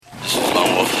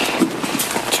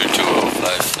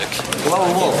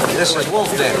Lone Wolf. This is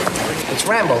Wolfdale. It's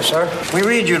Rambo, sir. We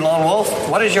read you, Lone Wolf.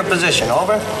 What is your position?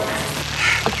 Over?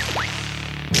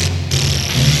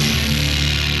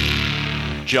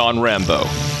 John Rambo.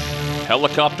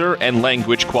 Helicopter and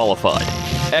language qualified.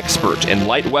 Expert in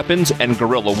light weapons and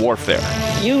guerrilla warfare.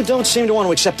 You don't seem to want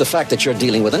to accept the fact that you're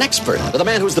dealing with an expert, with a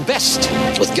man who's the best,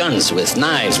 with guns, with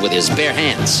knives, with his bare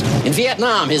hands. In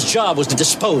Vietnam, his job was to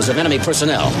dispose of enemy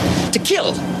personnel, to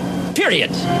kill.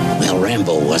 Period. Well,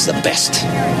 Rambo was the best.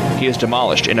 He has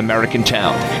demolished an American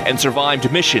town and survived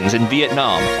missions in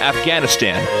Vietnam,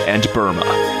 Afghanistan, and Burma.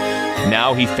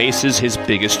 Now he faces his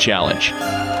biggest challenge.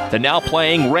 The now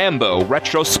playing Rambo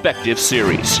retrospective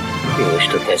series. You wish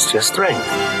to test your strength.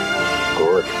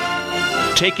 Good.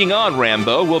 Taking on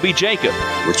Rambo will be Jacob.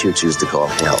 What you choose to call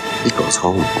hell, he goes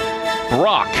home.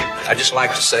 Brock. I'd just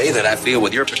like to say that I feel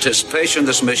with your participation,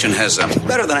 this mission has a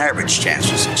better than average chance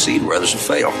to succeed where others will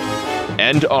fail.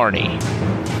 And Arnie.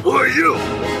 Who are you?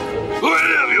 Who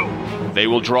are you? They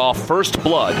will draw first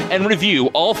blood and review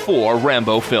all 4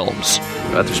 Rambo films.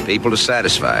 But there's people to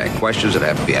satisfy, questions that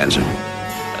have to be answered.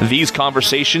 These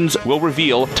conversations will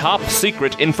reveal top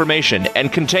secret information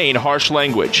and contain harsh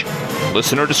language.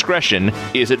 Listener discretion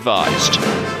is advised.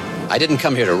 I didn't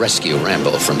come here to rescue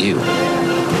Rambo from you.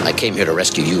 I came here to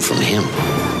rescue you from him.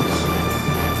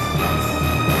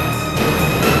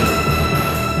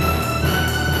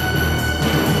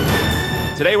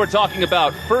 Today we're talking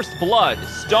about First Blood,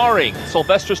 starring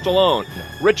Sylvester Stallone,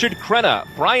 Richard Crenna,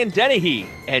 Brian Dennehy,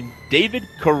 and David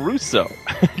Caruso.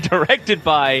 Directed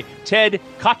by Ted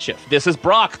Kotcheff. This is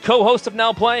Brock, co-host of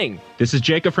Now Playing. This is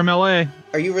Jacob from L.A.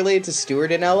 Are you related to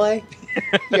Stewart in L.A.?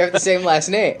 You have the same last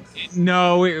name.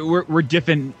 No, we're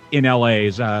different in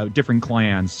L.A.'s, different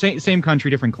clans. Same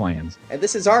country, different clans. And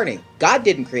this is Arnie. God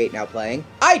didn't create Now Playing.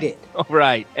 I did. All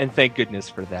right, and thank goodness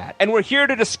for that. And we're here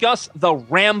to discuss the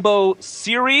Rambo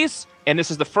series. And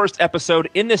this is the first episode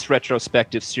in this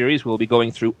retrospective series. We'll be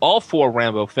going through all 4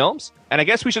 Rambo films. And I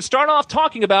guess we should start off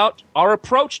talking about our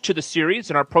approach to the series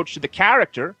and our approach to the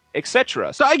character,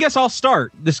 etc. So I guess I'll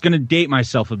start. This is going to date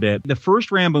myself a bit. The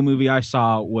first Rambo movie I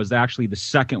saw was actually the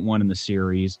second one in the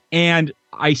series. And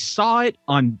I saw it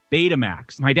on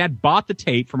Betamax. My dad bought the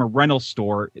tape from a rental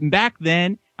store. And back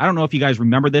then, I don't know if you guys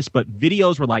remember this, but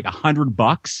videos were like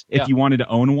 $100 if you wanted to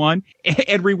own one.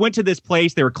 And we went to this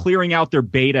place. They were clearing out their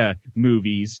beta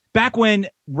movies. Back when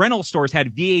rental stores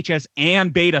had VHS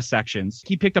and beta sections,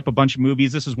 he picked up a bunch of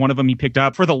movies. This is one of them he picked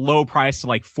up for the low price of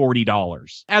like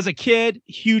 $40. As a kid,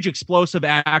 huge explosive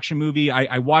action movie.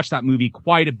 I watched that movie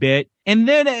quite a bit. And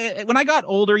then when I got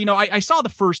older, you know, I saw the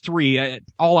first 3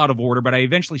 all out of order, but I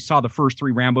eventually saw the first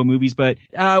 3 Rambo movies. But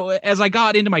as I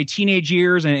got into my teenage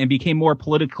years and became more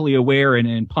politically aware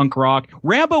and punk rock,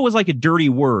 Rambo was like a dirty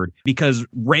word because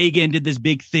Reagan did this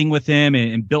big thing with him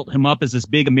and built him up as this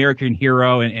big American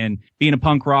hero. And being a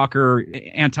punk rocker,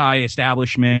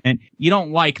 anti-establishment, you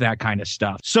don't like that kind of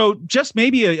stuff. So just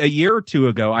maybe a year or 2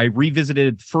 ago, I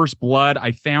revisited First Blood.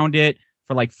 I found it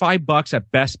for like $5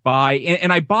 at Best Buy.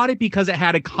 And I bought it because it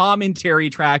had a commentary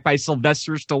track by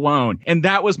Sylvester Stallone. And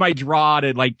that was my draw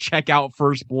to like check out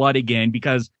First Blood again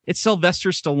because it's Sylvester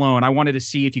Stallone. I wanted to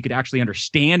see if you could actually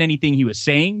understand anything he was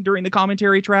saying during the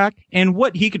commentary track and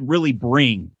what he could really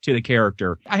bring to the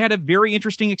character. I had a very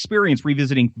interesting experience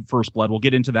revisiting First Blood. We'll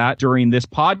get into that during this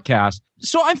podcast.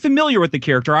 So I'm familiar with the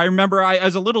character. I remember I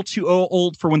was a little too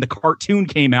old for when the cartoon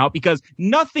came out because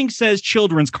nothing says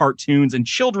children's cartoons and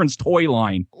children's toy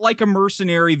line like a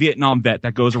mercenary Vietnam vet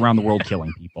that goes around the world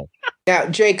killing people. Now,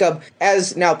 Jacob,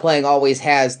 as Now Playing always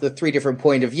has the 3 different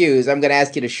point of views, I'm going to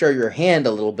ask you to show your hand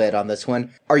a little bit on this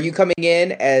one. Are you coming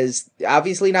in as,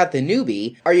 obviously not the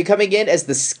newbie, are you coming in as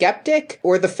the skeptic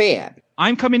or the fan?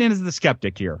 I'm coming in as the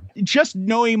skeptic here. Just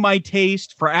knowing my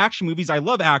taste for action movies, I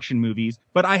love action movies,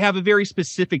 but I have a very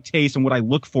specific taste in what I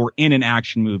look for in an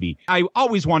action movie. I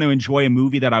always want to enjoy a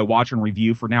movie that I watch and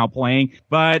review for Now Playing,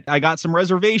 but I got some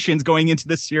reservations going into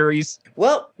this series.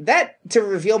 Well, that, to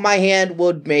reveal my hand,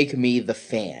 would make me the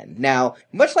fan. Now,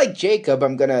 much like Jacob,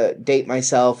 I'm going to date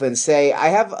myself and say I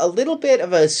have a little bit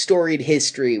of a storied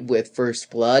history with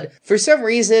First Blood. For some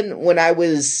reason, when I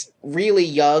was really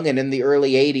young and in the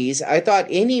early 80s, I thought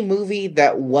any movie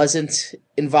that wasn't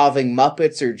involving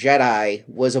Muppets or Jedi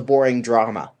was a boring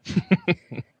drama.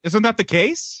 Isn't that the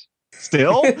case?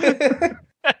 Still?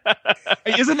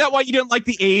 Isn't that why you didn't like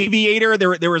The Aviator?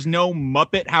 There was no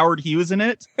Muppet Howard Hughes in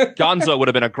it? Gonzo would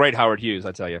have been a great Howard Hughes,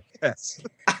 I tell you. Yes.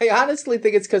 I honestly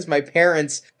think it's because my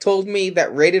parents told me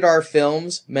that rated R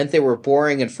films meant they were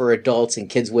boring and for adults and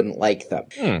kids wouldn't like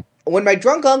them. when my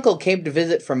drunk uncle came to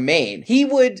visit from Maine, he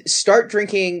would start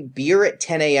drinking beer at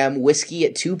 10 a.m., whiskey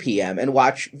at 2 p.m., and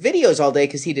watch videos all day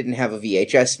because he didn't have a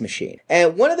VHS machine.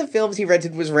 And one of the films he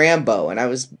rented was Rambo, and I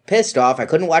was pissed off. I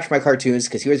couldn't watch my cartoons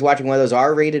because he was watching one of those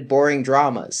R-rated boring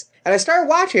dramas. And I started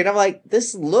watching it, and I'm like,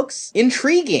 this looks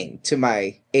intriguing to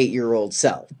my 8-year-old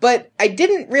self. But I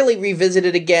didn't really revisit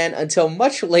it again until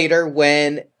much later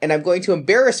when, and I'm going to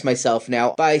embarrass myself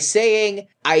now by saying,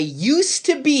 I used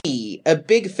to be a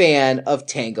big fan of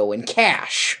Tango and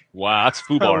Cash. Wow, that's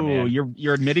FUBAR, man.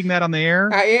 You're admitting that on the air?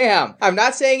 I am. I'm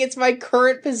not saying it's my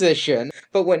current position,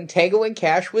 but when Tango and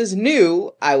Cash was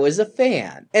new, I was a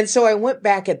fan. And so I went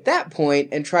back at that point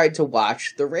and tried to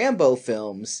watch the Rambo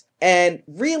films, and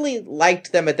really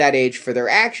liked them at that age for their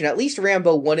action. At least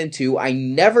Rambo 1 and 2. I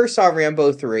never saw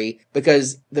Rambo 3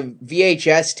 because the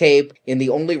VHS tape in the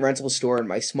only rental store in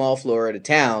my small Florida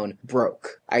town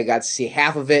broke. I got to see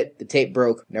half of it, the tape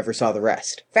broke, never saw the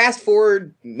rest. Fast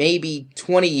forward maybe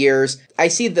 20 years, I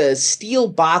see the steel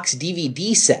box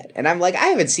DVD set, and I'm like, I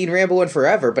haven't seen Rambo in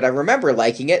forever, but I remember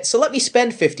liking it, so let me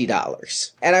spend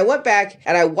 $50. And I went back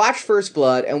and I watched First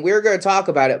Blood, and we were going to talk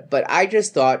about it, but I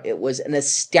just thought it was an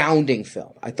astounding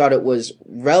film. I thought it was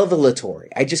revelatory.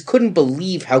 I just couldn't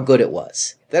believe how good it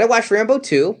was. Then I watched Rambo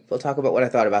 2. We'll talk about what I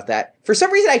thought about that. For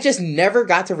some reason, I just never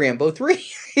got to Rambo 3.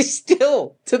 I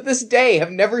still, to this day,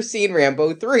 have never seen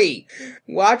Rambo 3.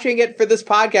 Watching it for this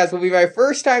podcast will be my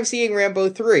first time seeing Rambo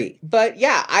 3. But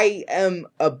yeah, I am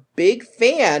a big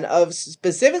fan of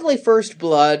specifically First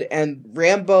Blood and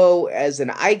Rambo as an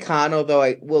icon, although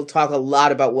I will talk a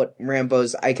lot about what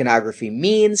Rambo's iconography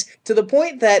means, to the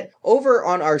point that over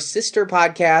on our sister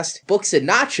podcast, Books and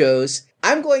Nachos,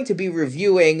 I'm going to be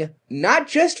reviewing not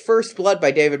just First Blood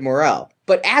by David Morrell,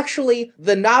 but actually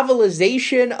the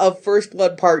novelization of First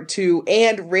Blood Part 2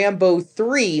 and Rambo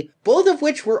 3, both of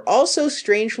which were also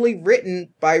strangely written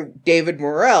by David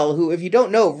Morrell, who, if you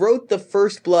don't know, wrote the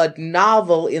First Blood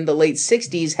novel in the late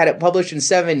 60s, had it published in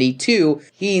 72.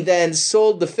 He then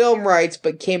sold the film rights,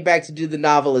 but came back to do the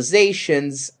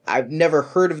novelizations. I've never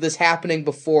heard of this happening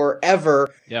before,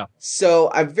 ever. Yeah. So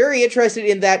I'm very interested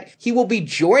in that. He will be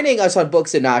joining us on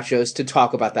Books and Nachos to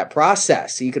talk about that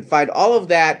process. So you can find all of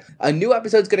that. A new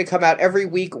episode's going to come out every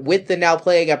week with the Now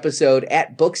Playing episode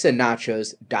at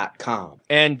booksandnachos.com.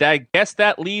 And I guess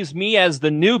that leaves me as the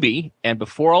newbie. And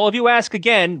before all of you ask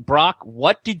again, Brock,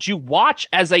 what did you watch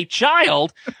as a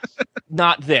child?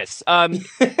 Not this.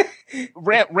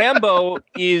 Rambo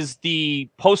is the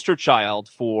poster child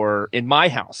for, in my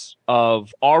house,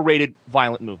 of R-rated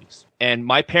violent movies. And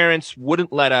my parents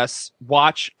wouldn't let us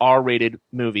watch R-rated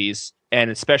movies, and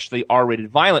especially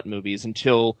R-rated violent movies,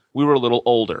 until we were a little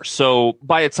older. So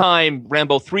by the time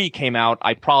Rambo 3 came out,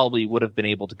 I probably would have been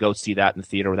able to go see that in the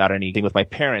theater without anything with my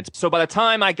parents. So by the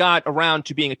time I got around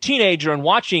to being a teenager and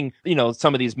watching,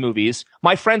 some of these movies,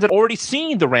 my friends had already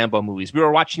seen the Rambo movies. We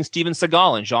were watching Steven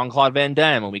Seagal and Jean-Claude Van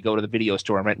Damme when we go to the video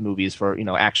store and rent movies for,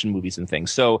 action movies and things.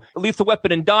 So Lethal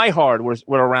Weapon and Die Hard were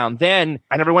around then.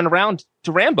 I never went around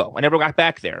to Rambo. I never got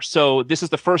back there. So this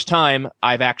is the first time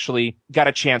I've actually got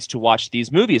a chance to watch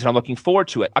these movies, and I'm looking forward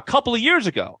to it. A couple of years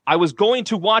ago, I was going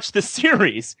to watch the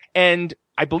series, and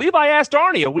I believe I asked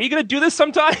Arnie, are we going to do this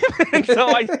sometime? And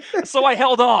so I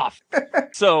held off.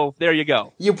 So there you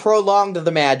go. You prolonged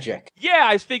the magic. Yeah,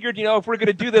 I figured, if we're going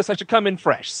to do this, I should come in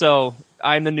fresh. So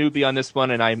I'm the newbie on this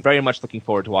one, and I'm very much looking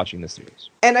forward to watching this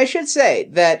series. And I should say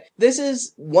that this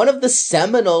is one of the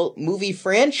seminal movie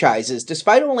franchises,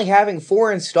 despite only having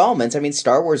 4 installments. I mean,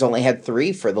 Star Wars only had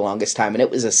 3 for the longest time, and it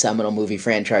was a seminal movie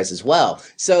franchise as well.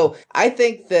 So I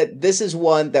think that this is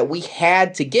one that we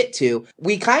had to get to.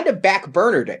 We kind of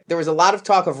backburnered it. There was a lot of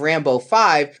talk of Rambo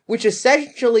 5, which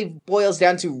essentially boils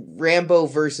down to Rambo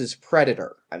versus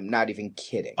Predator. I'm not even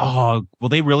kidding. Oh, will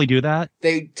they really do that?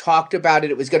 They talked about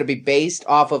it. It was going to be based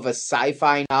off of a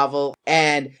sci-fi novel,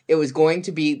 and it was going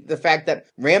to be the fact that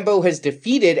Rambo has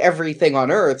defeated everything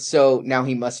on Earth, so now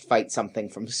he must fight something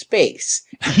from space.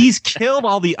 He's killed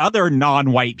all the other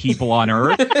non-white people on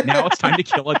Earth. Now it's time to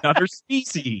kill another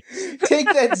species. Take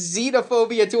that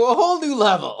xenophobia to a whole new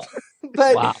level.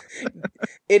 But wow.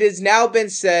 It has now been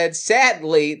said,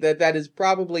 sadly, that is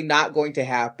probably not going to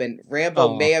happen.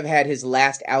 Rambo may have had his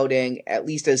last outing, at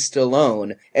least as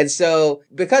Stallone. And so,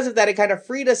 because of that, it kind of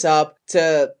freed us up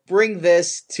to bring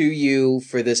this to you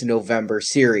for this November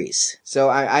series. So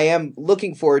I am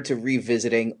looking forward to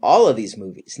revisiting all of these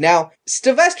movies. Now,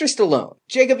 Sylvester Stallone.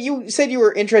 Jacob, you said you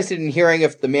were interested in hearing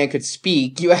if the man could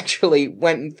speak. You actually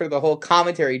went for the whole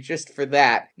commentary just for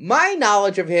that. My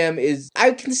knowledge of him is,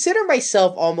 I consider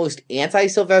myself almost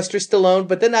anti-social Sylvester Stallone,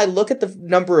 but then I look at the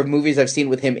number of movies I've seen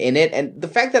with him in it, and the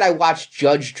fact that I watched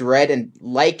Judge Dredd and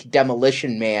like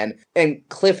Demolition Man and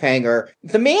Cliffhanger,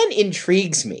 the man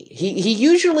intrigues me. He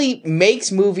usually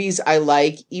makes movies I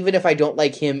like, even if I don't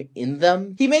like him in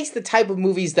them. He makes the type of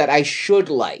movies that I should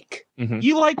like. Mm-hmm.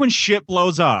 You like when shit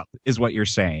blows up, is what you're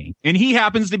saying. And he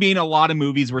happens to be in a lot of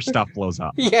movies where stuff blows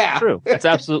up. Yeah. True. That's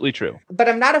absolutely true. But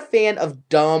I'm not a fan of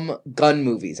dumb gun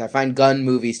movies. I find gun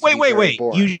movies to be very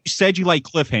boring. You said you like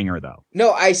Cliffhanger, though.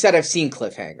 No, I said I've seen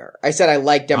Cliffhanger. I said I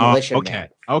like Demolition Man.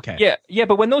 Okay. Yeah,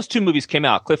 but when those two movies came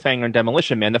out, Cliffhanger and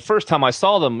Demolition Man, the first time I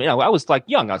saw them, I was like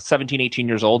young. I was 17, 18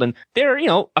 years old, and they're,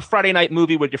 a Friday night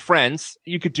movie with your friends.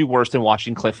 You could do worse than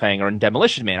watching Cliffhanger and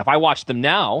Demolition Man. If I watched them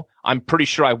now, I'm pretty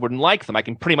sure I wouldn't like them. I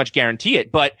can pretty much guarantee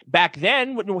it. But back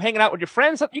then, when you were hanging out with your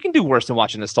friends, you can do worse than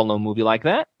watching a Stallone movie like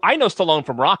that. I know Stallone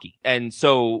from Rocky, and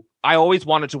so I always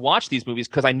wanted to watch these movies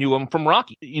because I knew him from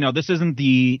Rocky. This isn't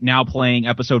the now playing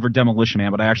episode for Demolition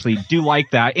Man, but I actually do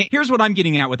like that. Here's what I'm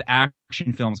getting at with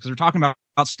action films, because we're talking about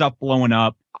stuff blowing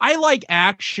up. I like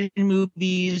action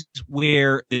movies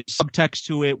where there's subtext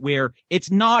to it, where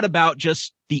it's not about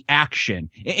just the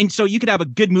action. And so you could have a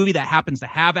good movie that happens to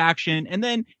have action, and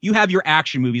then you have your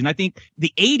action movies. And I think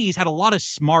the 80s had a lot of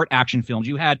smart action films.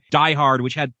 You had Die Hard,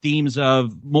 which had themes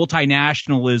of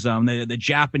multinationalism, the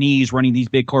Japanese running these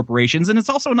big corporations. And it's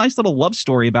also a nice little love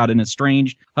story about an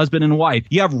estranged husband and wife.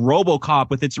 You have RoboCop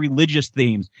with its religious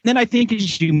themes. And then I think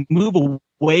as you move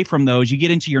away from those, you get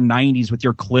into your 90s with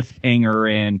your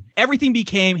Cliffhanger, and everything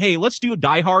became, hey, let's do a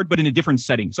Die Hard, but in a different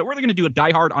setting. So we're going to do a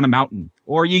Die Hard on a mountain.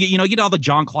 Or you get all the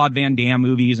Jean-Claude Van Damme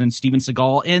movies and Steven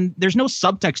Seagal, and there's no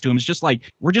subtext to them. It's just like,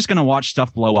 we're just going to watch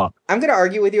stuff blow up. I'm going to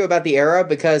argue with you about the era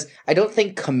because I don't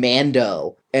think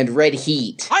Commando and Red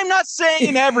Heat. I'm not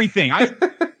saying everything.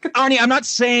 Arnie, I'm not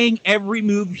saying every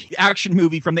action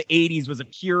movie from the 80s was a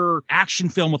pure action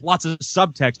film with lots of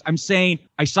subtext. I'm saying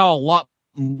I saw a lot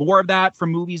more of that from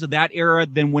movies of that era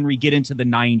than when we get into the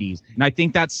 90s. And I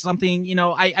think that's something,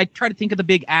 I try to think of the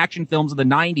big action films of the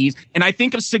 90s, and I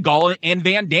think of Seagal and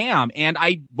Van Damme, and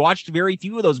I watched very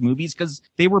few of those movies because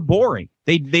they were boring.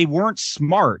 They weren't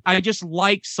smart. I just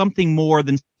like something more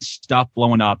than stuff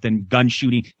blowing up, than gun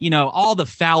shooting, all the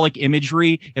phallic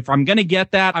imagery. If I'm going to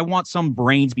get that, I want some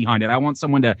brains behind it. I want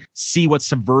someone to see what's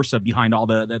subversive behind all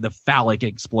the phallic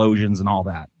explosions and all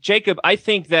that. Jacob, I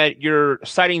think that you're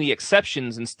citing the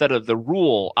exceptions instead of the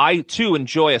rule. I, too,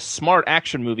 enjoy a smart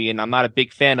action movie, and I'm not a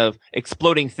big fan of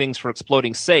exploding things for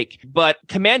exploding sake. But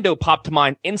Commando popped to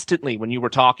mind instantly when you were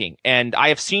talking, and I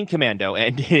have seen Commando,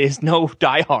 and it is no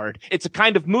Die Hard. It's a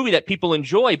kind of movie that people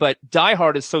enjoy, but Die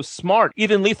Hard is so smart.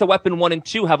 Even Lethal Weapon 1 and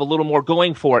 2 have a little more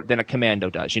going for it than a Commando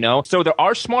does, So there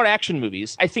are smart action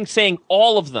movies. I think saying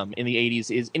all of them in the 80s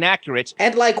is inaccurate.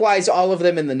 And likewise, all of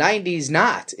them in the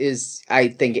 90s is, I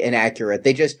think, inaccurate.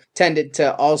 They just tended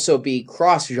to also be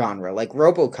cross-genre, like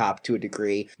RoboCop to a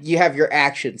degree. You have your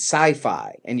action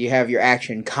sci-fi, and you have your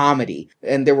action comedy,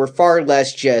 and there were far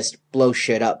less just blow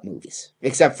shit up movies.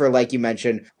 Except for, like you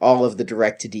mentioned, all of the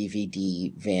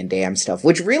direct-to-DVD Van Damme stuff,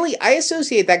 which really, I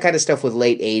associate that kind of stuff with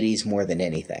late 80s more than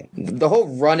anything. The whole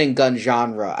run-and-gun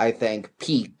genre, I think,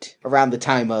 peaked around the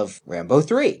time of Rambo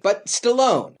 3. But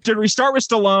Stallone. Did we start with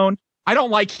Stallone? I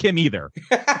don't like him either.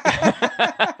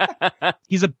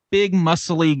 He's a big,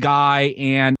 muscly guy,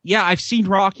 and yeah, I've seen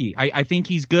Rocky. I think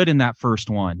he's good in that first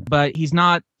one, but he's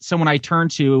not someone I turn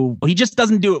to. He just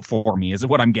doesn't do it for me, is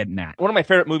what I'm getting at. One of my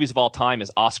favorite movies of all time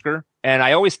is Oscar, and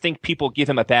I always think people give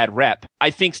him a bad rep. I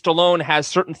think Stallone has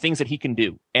certain things that he can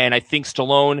do, and I think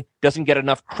Stallone doesn't get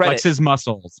enough credit. Flex his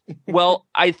muscles. Well,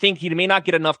 I think he may not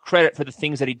get enough credit for the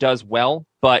things that he does well,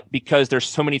 but because there's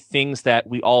so many things that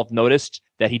we all have noticed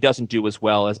that he doesn't do as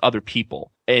well as other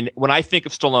people. And when I think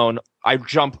of Stallone, I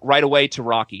jump right away to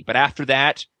Rocky. But after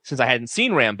that, since I hadn't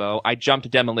seen Rambo, I jumped to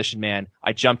Demolition Man,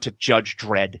 I jumped to Judge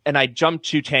Dredd, and I jumped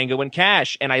to Tango and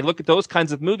Cash. And I look at those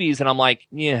kinds of movies and I'm like,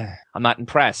 yeah, I'm not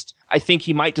impressed. I think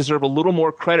he might deserve a little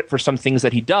more credit for some things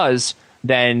that he does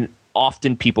than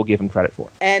often people give him credit for.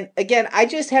 And again, I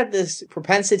just have this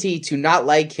propensity to not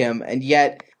like him, and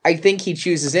yet I think he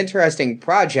chooses interesting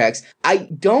projects. I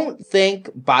don't think,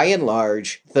 by and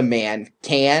large, the man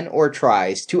can or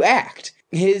tries to act.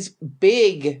 His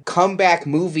big comeback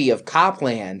movie of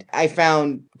Copland, I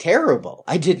found terrible.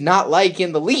 I did not like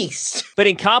in the least. But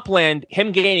in Copland,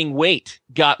 him gaining weight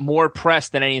got more press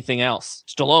than anything else.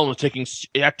 Stallone was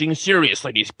acting serious,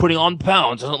 like he's putting on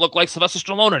pounds, doesn't look like Sylvester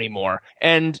Stallone anymore.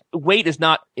 And weight is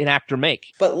not an actor make.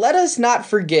 But let us not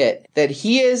forget that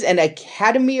he is an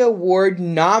Academy Award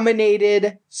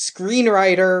nominated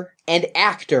screenwriter and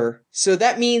actor. So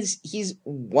that means he's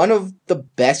one of the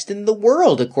best in the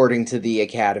world, according to the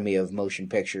Academy of Motion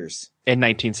Pictures. In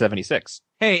 1976.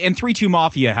 Hey, and 3-2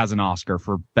 Mafia has an Oscar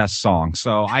for best song,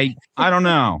 so I don't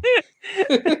know.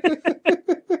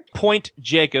 Point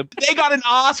Jacob. They got an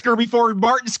Oscar before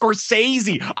Martin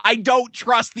Scorsese. I don't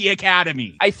trust the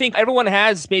Academy. I think everyone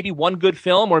has maybe one good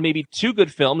film or maybe two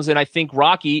good films, and I think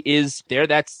Rocky is there.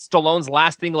 That's Stallone's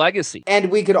lasting legacy. And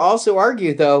we could also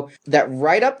argue, though, that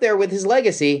right up there with his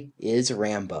legacy is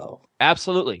Rambo.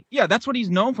 Absolutely. Yeah, that's what he's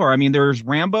known for. I mean, there's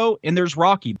Rambo and there's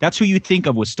Rocky. That's who you think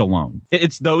of with Stallone.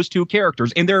 It's those two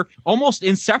characters, and they're almost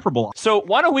inseparable. So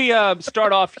why don't we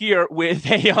start off here with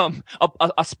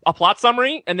a plot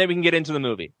summary, and then we can get into the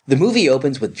movie. The movie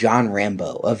opens with John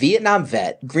Rambo, a Vietnam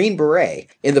vet, Green Beret,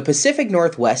 in the Pacific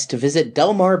Northwest to visit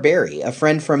Delmar Berry, a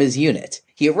friend from his unit.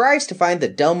 He arrives to find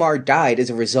that Delmar died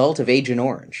as a result of Agent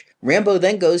Orange. Rambo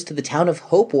then goes to the town of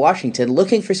Hope, Washington,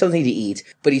 looking for something to eat,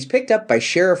 but he's picked up by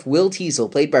Sheriff Will Teasel,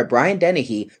 played by Brian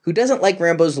Dennehy, who doesn't like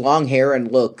Rambo's long hair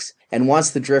and looks, and wants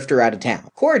the drifter out of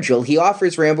town. Cordial, he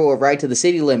offers Rambo a ride to the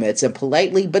city limits and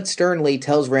politely but sternly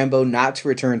tells Rambo not to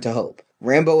return to Hope.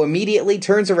 Rambo immediately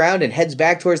turns around and heads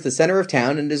back towards the center of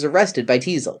town and is arrested by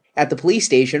Teasel. At the police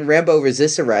station, Rambo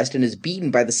resists arrest and is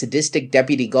beaten by the sadistic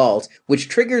Deputy Galt, which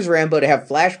triggers Rambo to have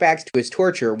flashbacks to his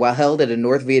torture while held at a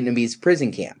North Vietnamese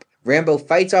prison camp. Rambo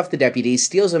fights off the deputies,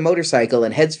 steals a motorcycle,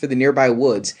 and heads for the nearby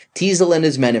woods, Teasel and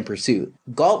his men in pursuit.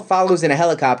 Galt follows in a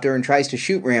helicopter and tries to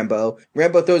shoot Rambo.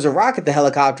 Rambo throws a rock at the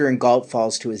helicopter and Galt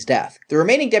falls to his death. The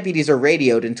remaining deputies are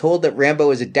radioed and told that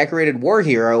Rambo is a decorated war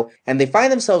hero, and they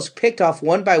find themselves picked off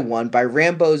one by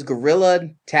Rambo's guerrilla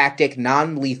tactic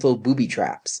non-lethal booby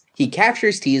traps. He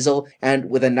captures Teasel, and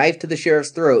with a knife to the sheriff's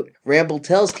throat, Rambo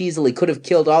tells Teasel he could have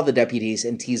killed all the deputies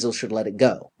and Teasel should let it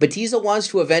go. But Teasel wants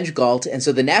to avenge Galt, and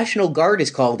so the National Guard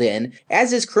is called in,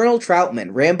 as is Colonel Troutman,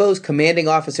 Rambo's commanding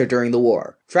officer during the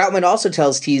war. Troutman also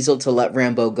tells Teasel to let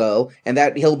Rambo go, and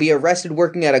that he'll be arrested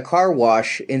working at a car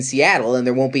wash in Seattle and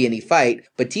there won't be any fight,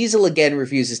 but Teasel again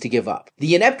refuses to give up.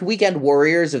 The inept weekend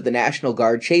warriors of the National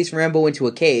Guard chase Rambo into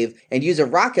a cave and use a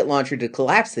rocket launcher to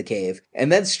collapse the cave,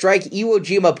 and then strike Iwo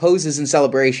Jima poses in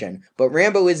celebration, but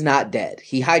Rambo is not dead.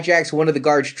 He hijacks one of the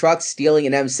guard's trucks, stealing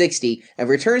an M60, and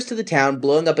returns to the town,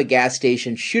 blowing up a gas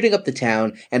station, shooting up the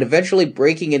town, and eventually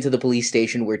breaking into the police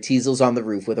station where Teasel's on the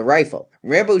roof with a rifle.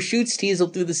 Rambo shoots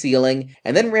Teasel through the ceiling,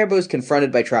 and then Rambo is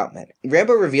confronted by Troutman.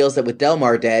 Rambo reveals that with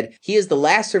Delmar dead, he is the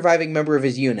last surviving member of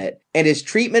his unit, and his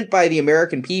treatment by the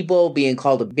American people, being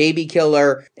called a baby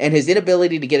killer, and his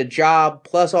inability to get a job,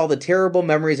 plus all the terrible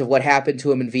memories of what happened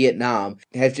to him in Vietnam,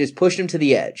 have just pushed him to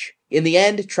the edge. In the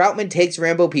end, Troutman takes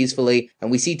Rambo peacefully,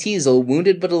 and we see Teasel,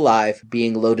 wounded but alive,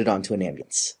 being loaded onto an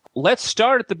ambulance. Let's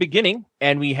start at the beginning,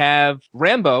 and we have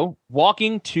Rambo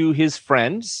walking to his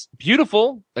friend's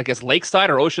beautiful, I guess, lakeside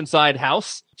or oceanside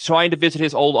house, trying to visit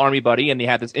his old army buddy, and they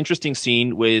have this interesting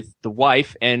scene with the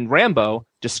wife and Rambo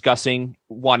discussing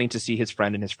wanting to see his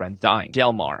friend and his friend dying,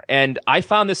 Delmar. And I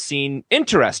found this scene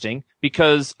interesting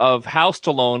because of how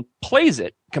Stallone plays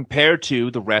it compared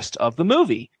to the rest of the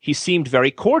movie. He seemed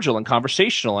very cordial and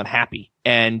conversational and happy.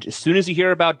 And as soon as you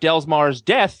hear about Delmar's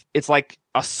death, it's like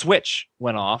a switch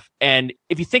went off. And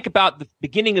if you think about the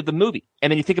beginning of the movie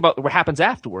and then you think about what happens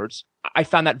afterwards, I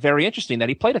found that very interesting that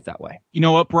he played it that way. You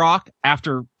know what, Brock?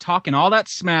 After talking all that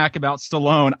smack about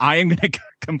Stallone, I am going to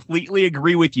completely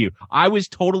agree with you. I was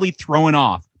totally thrown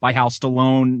off by how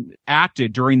Stallone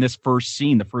acted during this first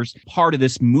scene, the first part of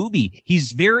this movie.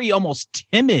 He's very almost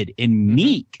timid and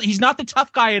meek. He's not the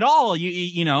tough guy at all.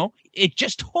 You know, it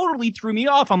just totally threw me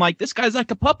off. I'm like, this guy's like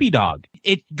a puppy dog.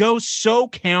 It goes so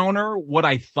counter what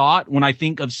I thought when I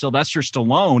think of Sylvester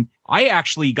Stallone. I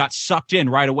actually got sucked in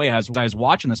right away as I was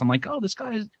watching this. I'm like, oh, this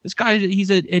guy,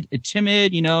 he's a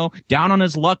timid, you know, down on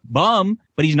his luck bum,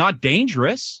 but he's not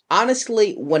dangerous.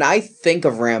 Honestly, when I think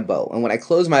of Rambo, and when I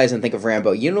close my eyes and think of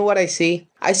Rambo, you know what I see?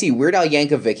 I see Weird Al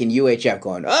Yankovic in UHF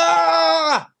going,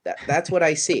 ah! That's what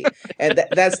I see. And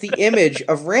that's the image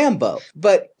of Rambo.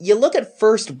 But you look at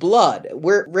First Blood,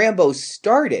 where Rambo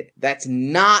started. That's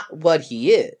not what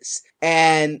he is.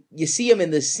 And you see him in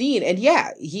this scene, and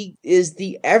yeah, he is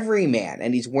the everyman,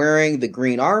 and he's wearing the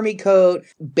Green Army coat.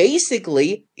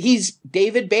 Basically, he's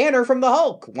David Banner from the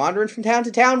Hulk, wandering from town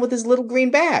to town with his little green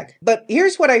bag. But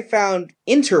here's what I found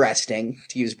interesting,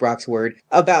 to use Brock's word,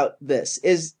 about this,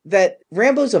 is that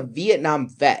Rambo's a Vietnam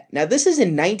vet. Now, this is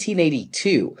in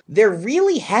 1982. There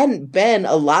really hadn't been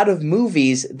a lot of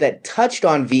movies that touched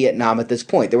on Vietnam at this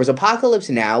point. There was Apocalypse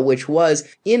Now, which was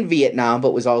in Vietnam,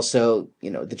 but was also,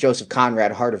 the Joseph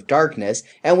Conrad Heart of Darkness.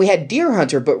 And we had Deer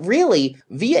Hunter, but really,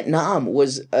 Vietnam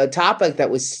was a topic that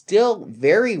was still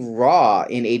very raw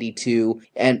in 82,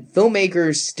 and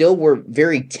filmmakers still were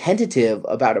very tentative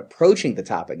about approaching the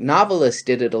topic. Novelists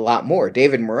did it a lot more.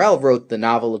 David Morrell wrote the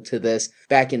novel to this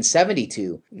back in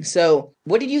 72. So,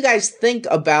 what did you guys think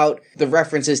about the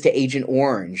references to Agent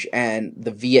Orange and the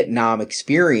Vietnam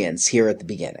experience here at the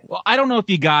beginning? Well, I don't know if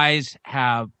you guys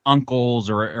have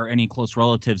uncles or any close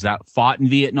relatives that fought in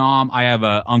Vietnam. I have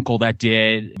an uncle that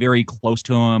did, very close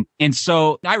to him. And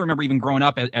so I remember even growing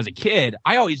up as a kid,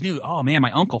 I always knew, oh man,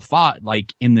 my uncle fought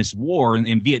like in this war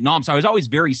in Vietnam. So I was always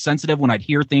very sensitive when I'd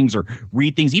hear things or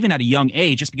read things, even at a young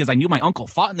age, just because I knew my uncle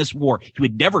fought in this war. He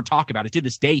would never talk about it. To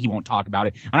this day, he won't talk about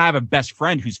it. And I have a best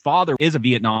friend whose father is a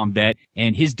Vietnam vet,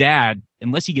 and his dad,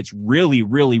 unless he gets really,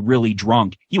 really, really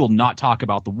drunk, he will not talk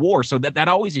about the war. So that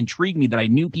always intrigued me, that I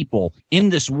knew people in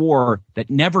this war that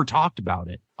never talked about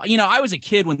it. I was a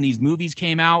kid when these movies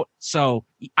came out, so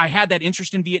I had that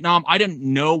interest in Vietnam. I didn't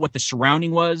know what the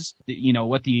surrounding was,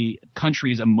 what the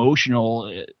country's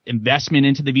emotional investment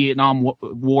into the Vietnam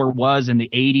War was in the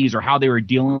 80s, or how they were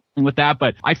dealing with that.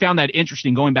 But I found that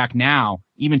interesting going back now,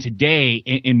 even today,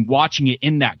 in watching it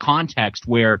in that context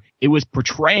where it was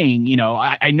portraying,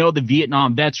 I know the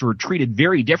Vietnam vets were treated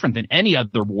very different than any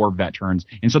other war veterans.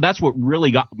 And so that's what really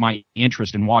got my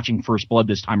interest in watching First Blood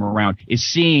this time around, is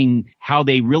seeing how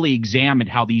they really examined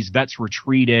how these vets were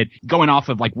treated, going off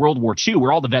of like World War II,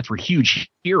 where all the vets were huge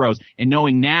heroes, and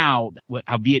knowing now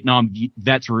how Vietnam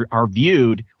vets are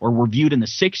viewed, or were viewed in the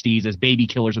 60s as baby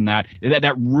killers, and that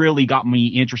really got me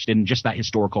interested in just that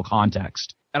historical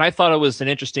context. And I thought it was an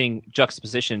interesting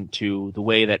juxtaposition to the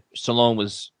way that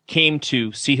Stallone came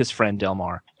to see his friend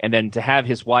Delmar, and then to have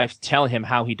his wife tell him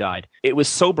how he died. It was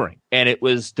sobering, and it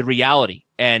was the reality,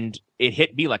 and it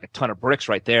hit me like a ton of bricks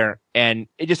right there. And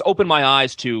it just opened my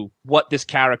eyes to what this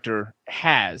character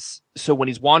has. So when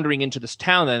he's wandering into this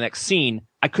town in the next scene,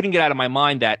 I couldn't get out of my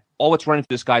mind that all that's running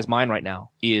through this guy's mind right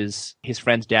now is his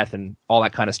friend's death and all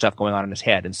that kind of stuff going on in his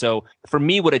head. And so for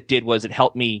me, what it did was it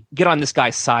helped me get on this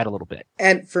guy's side a little bit.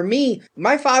 And for me,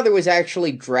 my father was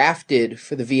actually drafted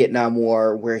for the Vietnam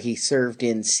War, where he served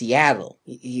in Seattle.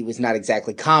 He was not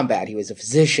exactly combat. He was a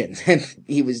physician, and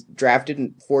he was drafted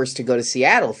and forced to go to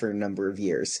Seattle for a number of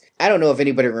years. I don't know if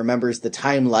anybody remembers the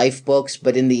Time Life books,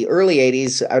 but in the early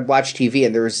 80s, I'd watch TV,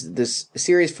 and there was this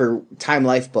series for Time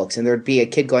Life books, and there'd be a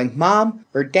kid going, "Mom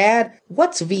or Dad,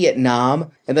 what's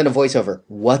Vietnam?" And then a voiceover,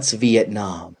 "What's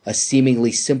Vietnam? A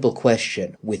seemingly simple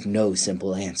question with no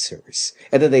simple answers."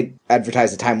 And then they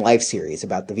advertised a Time Life series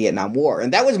about the Vietnam War.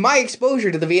 And that was my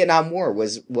exposure to the Vietnam War,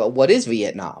 was, well, what is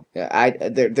Vietnam?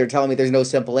 They're telling me there's no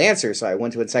simple answer. So I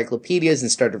went to encyclopedias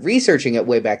and started researching it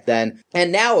way back then.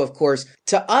 And now, of course,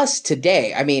 to us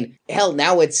today, I mean, hell,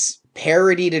 now it's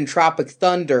parodied in Tropic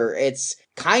Thunder. It's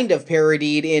kind of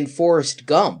parodied in Forrest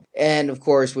Gump. And of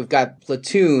course, we've got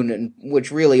Platoon, which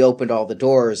really opened all the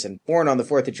doors, and Born on the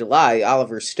 4th of July,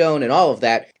 Oliver Stone, and all of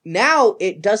that. Now,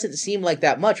 it doesn't seem like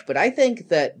that much, but I think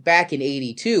that back in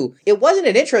 82, it wasn't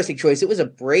an interesting choice, it was a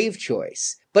brave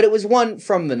choice. But it was one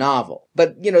from the novel.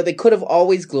 But, they could have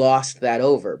always glossed that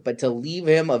over. But to leave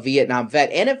him a Vietnam vet,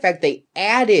 and in fact, they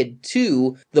added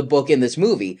to the book in this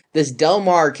movie. This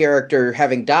Delmar character,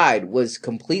 having died, was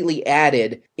completely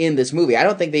added in this movie. I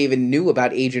don't think they even knew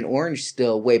about Agent Orange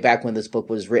still way back when this book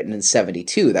was written in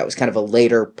 72. That was kind of a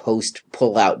later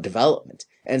post-pull-out development.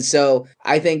 And so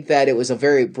I think that it was a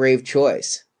very brave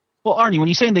choice. Well, Arnie, when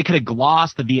you're saying they could have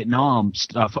glossed the Vietnam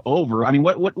stuff over, I mean,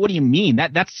 what do you mean?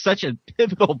 That's such a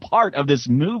pivotal part of this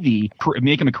movie.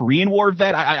 Make him a Korean War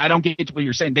vet? I don't get what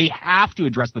you're saying. They have to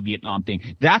address the Vietnam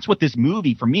thing. That's what this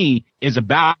movie, for me, is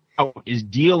about, is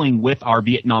dealing with our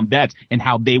Vietnam vets and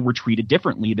how they were treated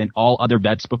differently than all other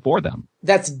vets before them.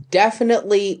 That's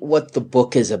definitely what the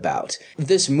book is about.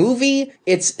 This movie,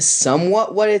 it's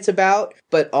somewhat what it's about,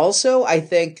 but also I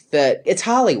think that it's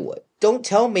Hollywood. don't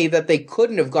tell me that they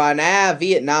couldn't have gone,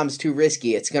 Vietnam's too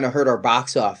risky. It's going to hurt our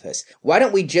box office. Why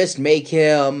don't we just make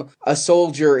him a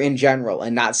soldier in general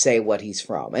and not say what he's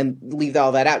from and leave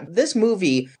all that out? This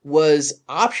movie was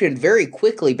optioned very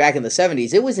quickly back in the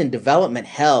 70s. It was in development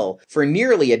hell for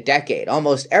nearly a decade.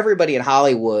 Almost everybody in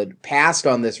Hollywood passed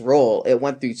on this role. It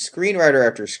went through screenwriter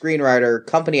after screenwriter,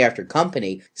 company after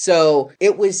company. So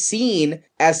it was seen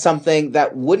as something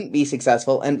that wouldn't be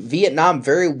successful, and Vietnam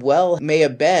very well may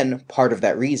have been part of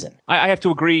that reason. I have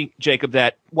to agree, Jacob,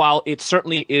 that while it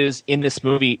certainly is in this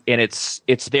movie and it's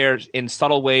there in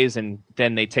subtle ways, and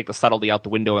then they take the subtlety out the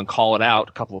window and call it out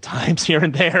a couple of times here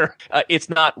and there, it's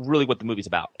not really what the movie's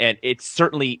about. And it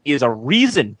certainly is a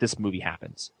reason this movie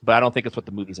happens, but I don't think it's what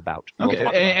the movie's about. Okay,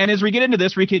 and as we get into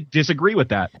this, we could disagree with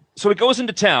that. So it goes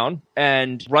into town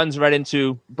and runs right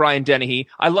into Brian Dennehy.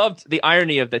 I loved the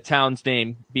irony of the town's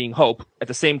name being Hope. At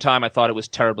the same time, I thought it was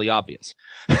terribly obvious.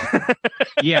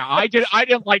 Yeah, I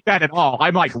didn't like that at all.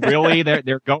 I'm like, really?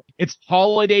 It's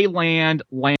Holiday Land,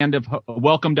 land of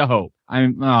welcome to hope.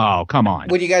 Oh, come on.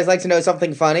 Would you guys like to know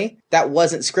something funny? That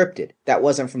wasn't scripted. That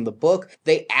wasn't from the book.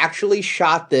 They actually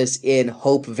shot this in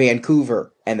Hope,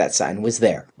 Vancouver, and that sign was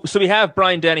there. So we have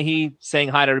Brian Dennehy saying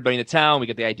hi to everybody in the town. We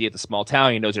get the idea of the small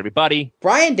town. He knows everybody.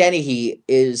 Brian Dennehy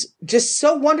is just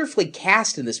so wonderfully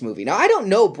cast in this movie. Now, I don't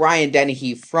know Brian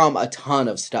Dennehy from a ton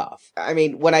of stuff. I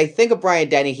mean, when I think of Brian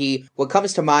Dennehy, what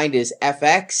comes to mind is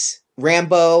FX,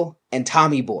 Rambo, and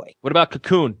Tommy Boy. What about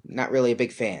Cocoon? Not really a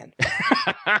big fan.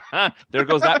 There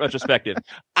goes that retrospective.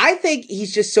 I think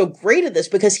he's just so great at this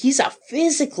because he's a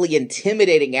physically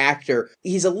intimidating actor.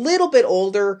 He's a little bit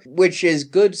older, which is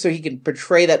good so he can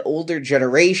portray that older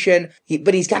generation.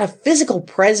 But he's got a physical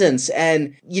presence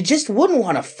and you just wouldn't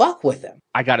want to fuck with him.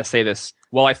 I gotta say this.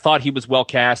 While I thought he was well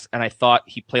cast and I thought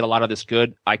he played a lot of this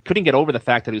good, I couldn't get over the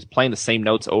fact that he was playing the same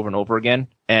notes over and over again,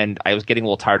 and I was getting a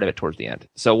little tired of it towards the end.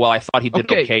 So while I thought he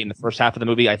did okay in the first half of the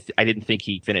movie, I didn't think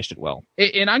he finished it well.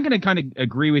 And I'm going to kind of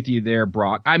agree with you there,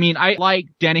 Brock. I mean, I like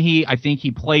Dennehy. I think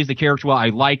he plays the character well. I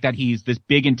like that he's this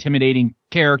big, intimidating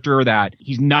character, that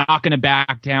he's not going to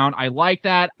back down. I like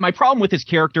that. My problem with his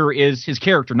character is his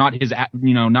character, not his,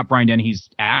 not Brian Dennehy's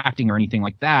acting or anything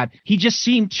like that. He just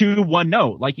seemed too one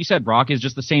note. Like you said, Brock, is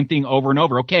just the same thing over and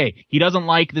over. Okay, he doesn't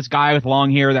like this guy with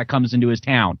long hair that comes into his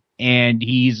town. And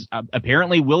he's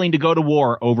apparently willing to go to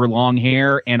war over long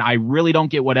hair. And I really don't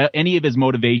get what any of his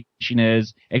motivation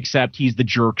is, except he's the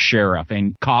jerk sheriff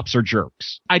and cops are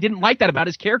jerks. I didn't like that about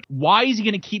his character. Why is he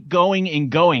going to keep going and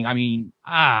going? I mean,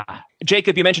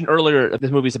 Jacob, you mentioned earlier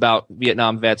this movie's about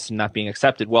Vietnam vets not being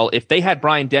accepted. Well, if they had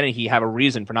Brian Dennehy have a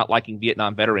reason for not liking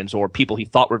Vietnam veterans or people he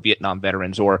thought were Vietnam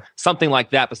veterans or something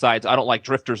like that besides, I don't like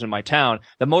drifters in my town,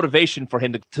 the motivation for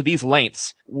him to these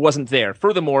lengths wasn't there.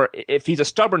 Furthermore, if he's a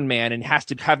stubborn man and has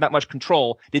to have that much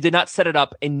control, they did not set it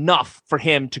up enough for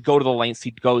him to go to the lengths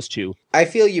he goes to. I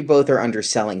feel you both are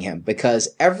underselling him because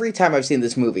every time I've seen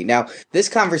this movie, now this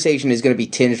conversation is going to be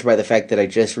tinged by the fact that I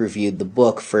just reviewed the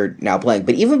book for Now Playing,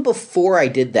 but even before I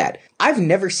did that, I've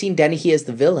never seen Dennehy as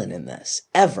the villain in this,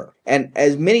 ever. And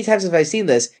as many times as I've seen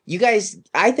this, you guys,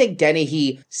 I think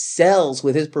Dennehy sells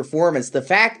with his performance the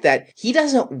fact that he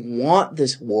doesn't want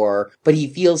this war, but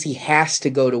he feels he has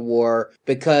to go to war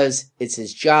because it's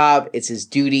his job, it's his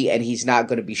duty, and he's not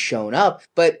going to be shown up.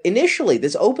 But initially,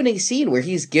 this opening scene where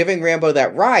he's giving Rambo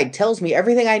that ride tells me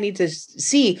everything I need to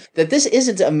see, that this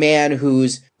isn't a man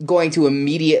who's going to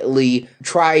immediately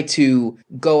try to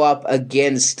go up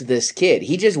against this kid.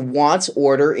 He just wants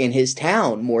order in his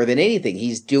town more than anything.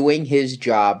 He's doing his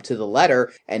job to the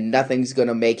letter, and nothing's going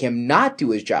to make him not do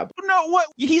his job. No, what?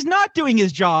 He's not doing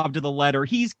his job to the letter.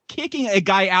 He's kicking a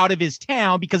guy out of his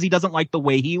town because he doesn't like the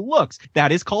way he looks.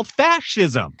 That is called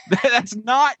fascism. That's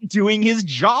not doing his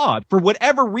job. For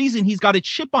whatever reason, he's got a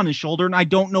chip on his shoulder, and I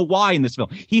don't know why in this film.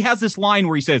 He has this line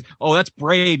where he says, "Oh, that's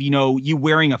brave, you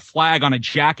wearing a flag on a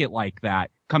jacket like that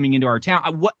coming into our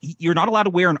town. What? You're not allowed to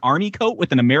wear an army coat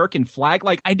with an American flag?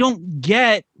 Like, I don't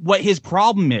get what his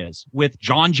problem is with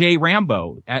John J.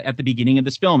 Rambo at the beginning of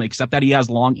this film, except that he has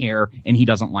long hair and he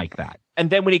doesn't like that." And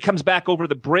then when he comes back over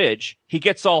the bridge, he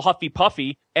gets all huffy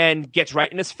puffy and gets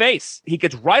right in his face. He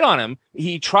gets right on him.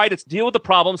 He tried to deal with the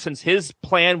problem since his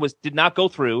plan did not go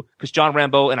through because John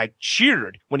Rambo, and I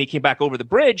cheered when he came back over the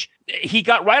bridge. He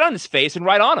got right on his face and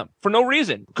right on him for no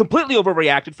reason. Completely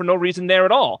overreacted for no reason there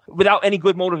at all without any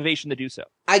good motivation to do so.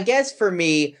 I guess for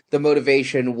me, the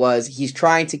motivation was he's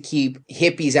trying to keep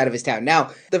hippies out of his town.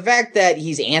 Now, the fact that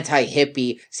he's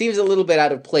anti-hippie seems a little bit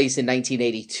out of place in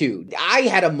 1982. I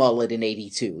had a mullet in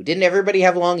 82. Didn't everybody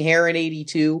have long hair in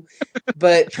 82?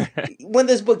 But when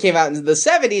this book came out in the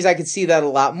 70s, I could see that a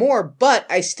lot more, but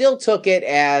I still took it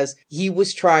as he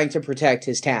was trying to protect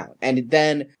his town. And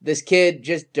then this kid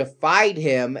just defied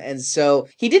him, and so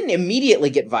he didn't immediately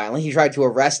get violent. He tried to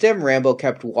arrest him. Rambo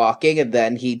kept walking, and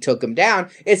then he took him down.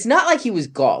 It's not like he was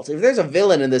Galt. If there's a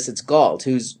villain in this, it's Galt,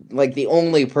 who's like the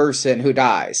only person who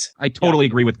dies. I totally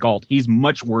agree with Galt. He's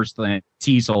much worse than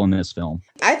Teasel in this film.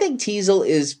 I think Teasel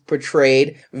is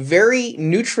portrayed very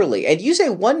neutrally. And you say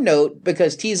one note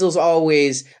because Teasel's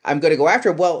always, I'm going to go after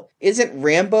him. Well, isn't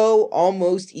Rambo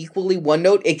almost equally one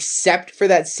note, except for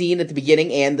that scene at the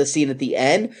beginning and the scene at the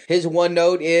end? His one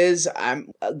note is,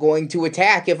 I'm going to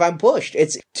attack if I'm pushed.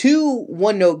 It's two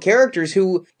one note characters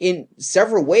who, in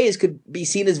several ways, could be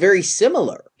seen as very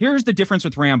similar. Here's the difference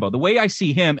with Rambo. The way I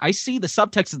see him, I see the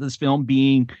subtext of this film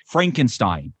being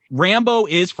Frankenstein. Rambo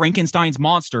is Frankenstein's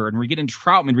monster, and we get into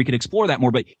Troutman, we could explore that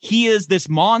more, but he is this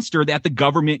monster that the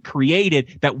government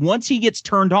created that once he gets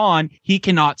turned on, he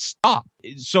cannot stop.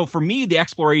 So for me, the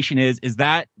exploration is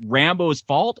that Rambo's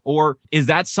fault, or is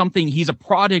that something he's a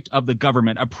product of the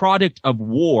government, a product of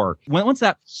war? Once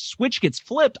that switch gets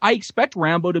flipped, I expect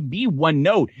Rambo to be one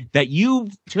note, that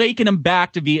you've taken him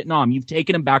back to Vietnam, you've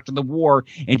taken him back to the war,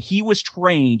 and he was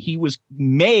trained, he was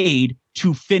made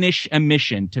to finish a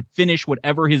mission, to finish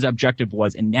whatever his objective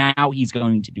was, and now he's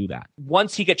going to do that.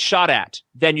 Once he gets shot at,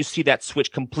 then you see that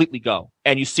switch completely go,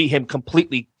 and you see him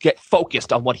completely get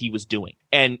focused on what he was doing.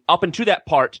 And up until that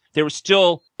part, there was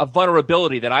still a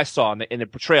vulnerability that I saw in the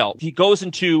portrayal. He goes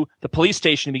into the police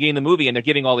station in the beginning of the movie, and they're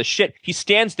giving all this shit. He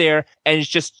stands there and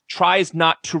just tries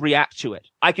not to react to it.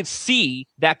 I could see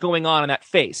that going on in that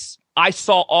face. I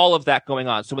saw all of that going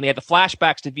on. So when they had the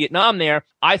flashbacks to Vietnam there,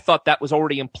 I thought that was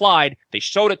already implied. They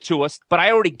showed it to us, but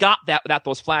I already got that without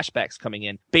those flashbacks coming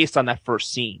in based on that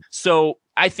first scene. So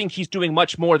I think he's doing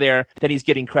much more there than he's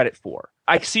getting credit for.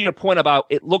 I see your point about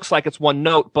it looks like it's one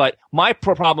note, but my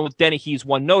problem with Dennehy's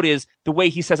one note is the way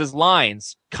he says his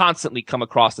lines constantly come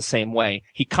across the same way.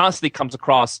 He constantly comes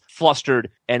across flustered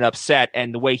and upset,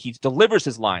 and the way he delivers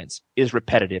his lines is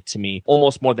repetitive to me,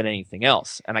 almost more than anything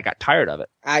else, and I got tired of it.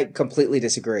 I completely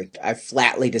disagree. I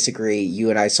flatly disagree. You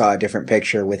and I saw a different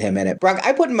picture with him in it. Brock,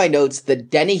 I put in my notes that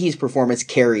Dennehy's performance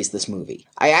carries this movie.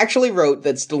 I actually wrote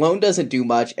that Stallone doesn't do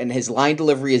much, and his line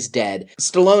delivery is dead.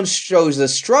 Stallone shows a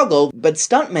struggle, but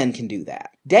stuntmen can do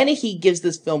that. Dennehy gives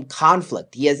this film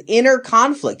conflict. He has inner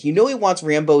conflict. You know he wants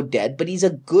Rambo dead, but he's a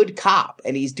good cop,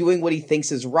 and he's doing what he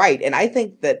thinks is right. And I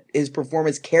think that his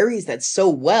performance carries that so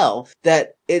well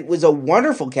that it was a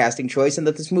wonderful casting choice, and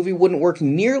that this movie wouldn't work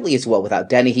nearly as well without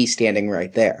Dennehy standing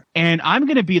right there. And I'm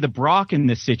going to be the Brock in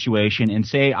this situation and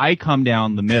say I come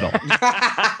down the middle.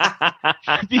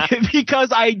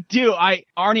 Because I do.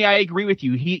 Arnie, I agree with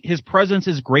you. His presence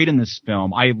is great in this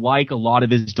film. I like a lot of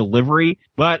his delivery,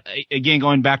 but again,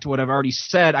 going back to what I've already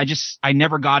said, I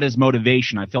never got his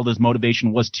motivation. I felt his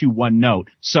motivation was too one note.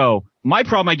 So my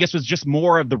problem, I guess, was just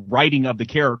more of the writing of the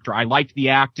character. I liked the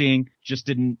acting,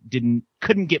 just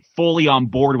couldn't get fully on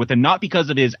board with him, not because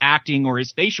of his acting or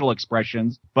his facial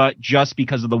expressions, but just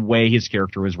because of the way his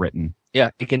character was written.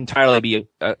 Yeah, it can entirely be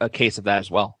a case of that as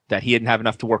well, that he didn't have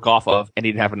enough to work off of and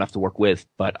he didn't have enough to work with,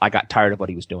 but I got tired of what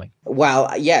he was doing.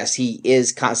 Well, yes, he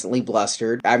is constantly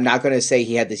blustered. I'm not going to say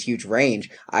he had this huge range.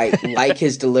 I like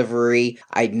his delivery.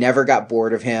 I never got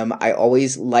bored of him. I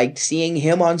always liked seeing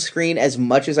him on screen as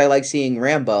much as I like seeing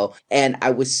Rambo, and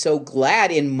I was so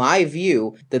glad, in my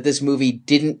view, that this movie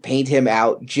didn't paint him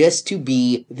out just to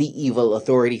be the evil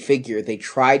authority figure. They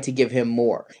tried to give him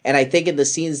more. And I think in the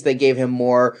scenes they gave him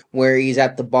more, where he's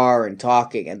at the bar and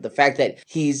talking, and the fact that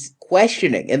he's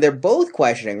questioning, and they're both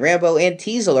questioning, Rambo and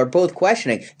Teasel are both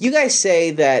questioning. You guys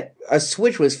say that a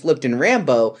switch was flipped in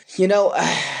Rambo. You know,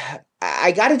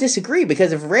 I gotta disagree,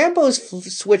 because if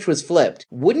Rambo's switch was flipped,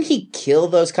 wouldn't he kill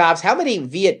those cops? How many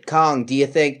Viet Cong do you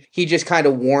think he just kind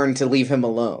of warned to leave him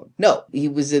alone? No, he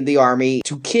was in the army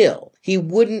to kill. He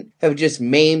wouldn't have just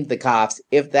maimed the cops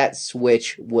if that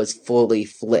switch was fully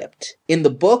flipped. In the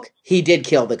book, he did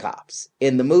kill the cops.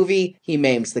 In the movie, he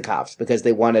maims the cops because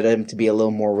they wanted him to be a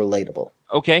little more relatable.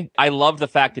 Okay, I love the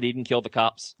fact that he didn't kill the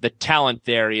cops. The talent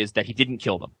there is that he didn't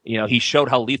kill them. You know, he showed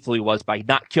how lethal he was by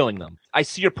not killing them. I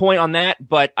see your point on that,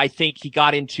 but I think he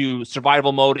got into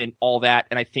survival mode and all that,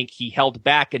 and I think he held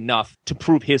back enough to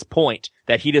prove his point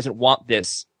that he doesn't want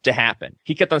this to happen.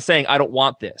 He kept on saying, I don't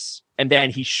want this. And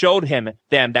then he showed them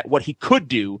that what he could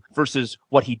do versus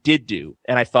what he did do.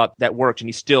 And I thought that worked, and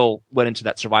he still went into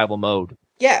that survival mode.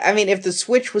 Yeah, I mean, if the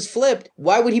switch was flipped,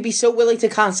 why would he be so willing to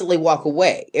constantly walk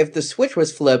away? If the switch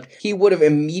was flipped, he would have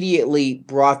immediately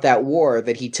brought that war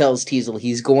that he tells Teasel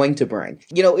he's going to bring.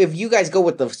 You know, if you guys go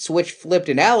with the switch flipped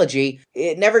analogy,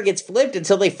 it never gets flipped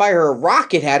until they fire a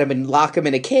rocket at him and lock him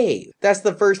in a cave. That's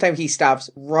the first time he stops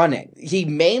running. He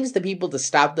maims the people to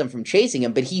stop them from chasing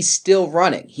him, but he's still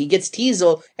running. He gets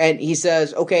Teasel and he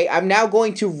says, okay, I'm now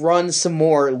going to run some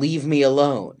more, leave me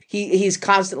alone. He's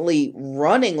constantly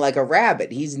running like a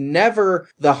rabbit. He's never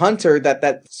the hunter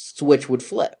that switch would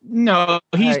flip. No,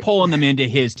 he's pulling them into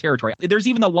his territory. There's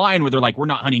even the line where they're like, we're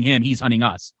not hunting him, he's hunting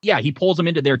us. Yeah, he pulls them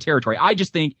into their territory. I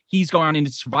just think he's going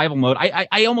into survival mode.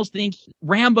 I almost think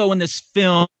Rambo in this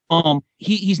film,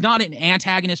 he's not an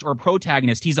antagonist or a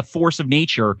protagonist. He's a force of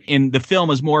nature. And the film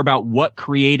is more about what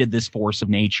created this force of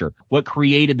nature, what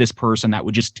created this person that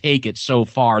would just take it so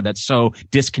far, that's so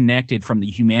disconnected from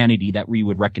the humanity that we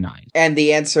would recognize. And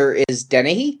the answer is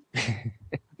Dennehy?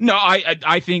 No,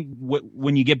 I think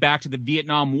when you get back to the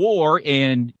Vietnam War,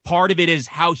 and part of it is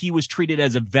how he was treated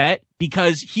as a vet,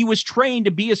 because he was trained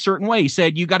to be a certain way. He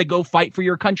said, you got to go fight for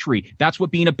your country. That's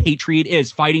what being a patriot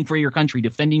is, fighting for your country,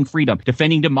 defending freedom,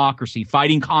 defending democracy,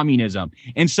 fighting communism.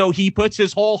 And so he puts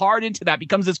his whole heart into that,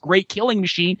 becomes this great killing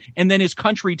machine, and then his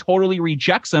country totally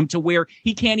rejects him to where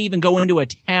he can't even go into a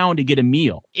town to get a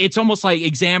meal. It's almost like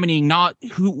examining not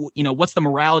what's the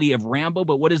morality of Rambo,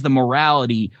 but what is the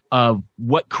morality of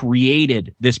what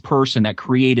created this person that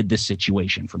created this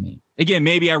situation for me. Again,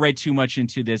 maybe I read too much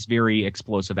into this very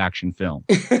explosive action film.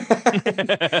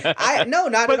 No,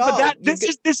 not at all. But this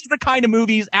is the kind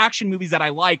of action movies that I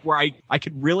like, where I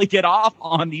could really get off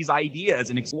on these ideas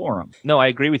and explore them. No, I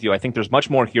agree with you. I think there's much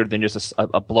more here than just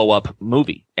a blow-up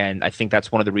movie. And I think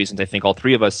that's one of the reasons I think all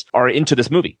three of us are into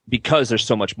this movie, because there's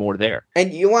so much more there.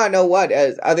 And you want to know what?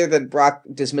 Other than Brock's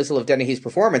dismissal of Dennehy's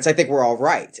performance, I think we're all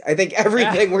right. I think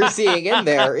everything we're seeing in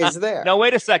there is there. No,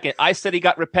 wait a second. I said he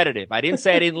got repetitive. I didn't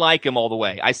say I didn't like him all the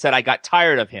way. I said I got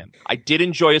tired of him. I did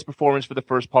enjoy his performance for the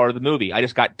first part of the movie. I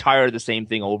just got tired of the same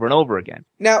thing over and over again.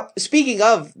 Now, speaking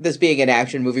of this being an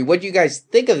action movie, what do you guys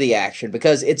think of the action?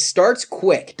 Because it starts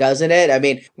quick, doesn't it? I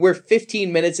mean, we're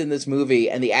 15 minutes in this movie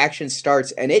and the action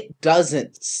starts and it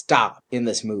doesn't stop in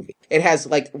this movie. It has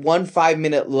like 1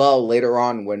 5-minute lull later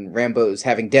on when Rambo's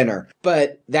having dinner,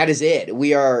 but that is it.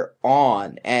 We are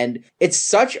on, and it's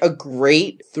such a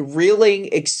great, thrilling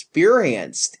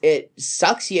experience. It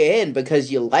sucks you in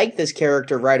because you like this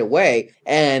character right away.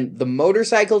 And the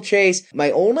motorcycle chase,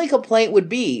 my only complaint would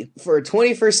be, for a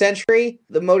 21st century,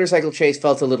 the motorcycle chase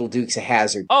felt a little Dukes of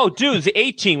Hazzard. Oh, dude, the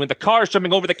 18 with the cars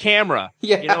jumping over the camera.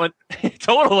 Yeah.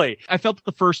 Totally. I felt that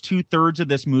the first 2/3 of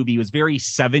this movie was very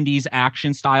 70s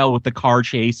action style with the car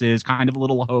chases, kind of a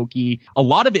little hokey. A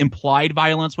lot of implied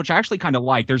violence, which I actually kind of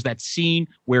like. There's that scene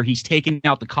where he's taking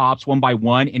out the cops one by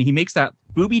one, and he makes that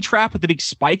booby trap with the big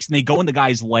spikes, and they go in the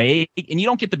guy's leg, and you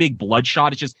don't get the big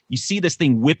bloodshot. It's just, you see this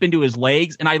thing whip into his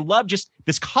legs, and I love just,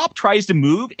 this cop tries to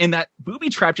move, and that booby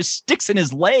trap just sticks in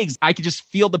his legs. I could just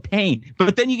feel the pain.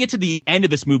 But then you get to the end of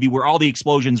this movie where all the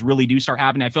explosions really do start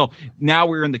happening. I feel now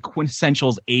we're in the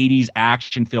quintessential 80s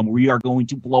action film where we are going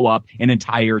to blow up an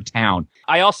entire town.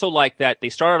 I also like that they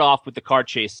started off with the car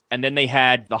chase, and then they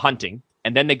had the hunting,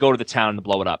 and then they go to the town and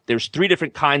blow it up. There's 3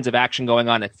 different kinds of action going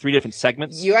on at 3 different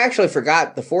segments. You actually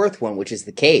forgot the 4th one, which is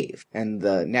the cave and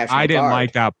the National Guard. I didn't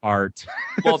like that part.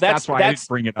 Well, that's why I didn't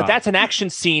bring it up. But that's an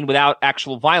action scene without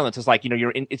actual violence. It's like,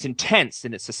 it's intense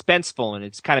and it's suspenseful, and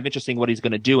it's kind of interesting what he's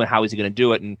going to do and how is he going to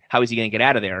do it and how is he going to get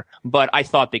out of there. But I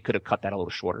thought they could have cut that a little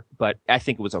shorter, but I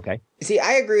think it was okay. See,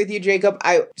 I agree with you, Jacob.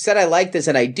 I said I like this,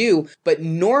 and I do, but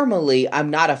normally I'm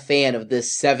not a fan of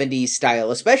this 70s style,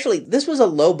 especially this was a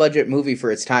low-budget movie for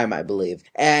its time, I believe.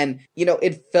 And,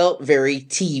 it felt very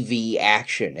TV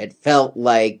action. It felt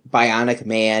like Bionic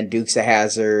Man, Dukes of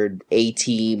Hazzard,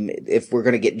 A-Team, if we're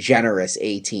going to get generous,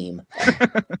 A-Team.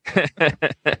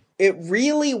 It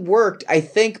really worked, I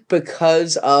think,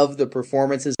 because of the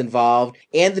performances involved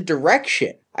and the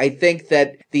direction. I think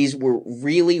that these were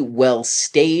really well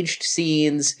staged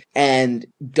scenes and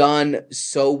done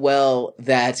so well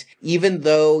that even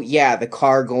though, the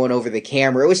car going over the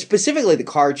camera, it was specifically the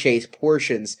car chase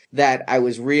portions that I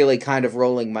was really kind of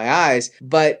rolling my eyes,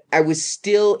 but I was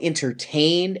still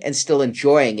entertained and still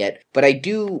enjoying it. But I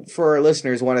do, for our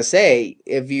listeners, want to say,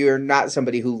 if you're not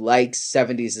somebody who likes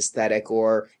 70s aesthetic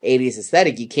or 80s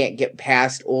aesthetic, you can't get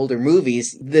past older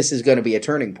movies, this is going to be a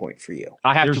turning point for you.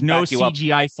 I have There's to no back you up.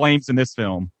 CGI flames in this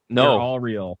film. No. They're all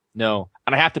real. No.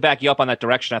 And I have to back you up on that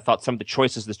direction. I thought some of the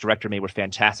choices this director made were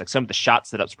fantastic. Some of the shot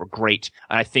setups were great.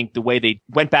 And I think the way they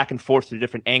went back and forth to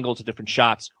different angles, to different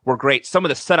shots were great. Some of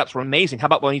the setups were amazing. How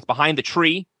about when he's behind the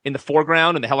tree in the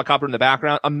foreground and the helicopter in the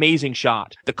background? Amazing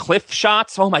shot. The cliff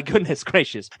shots, oh my goodness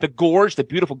gracious. The gorge, the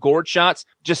beautiful gorge shots,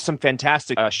 just some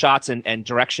fantastic shots and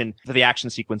direction for the action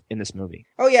sequence in this movie.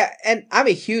 Oh yeah, and I'm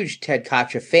a huge Ted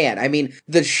Kocha fan. I mean,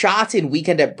 the shots in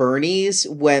Weekend at Bernie's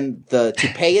when the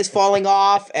toupee is falling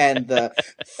off and the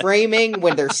framing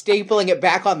when they're stapling it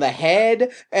back on the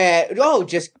head.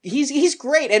 He's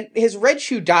great. And his Red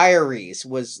Shoe Diaries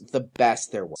was the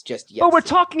best there was. But we're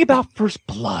talking about First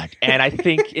Blood. And I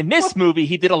think in this movie,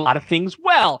 he did a lot of things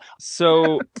well.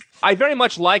 So I very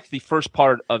much liked the first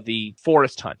part of the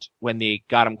forest hunt when they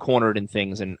got him cornered and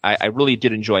things. And I really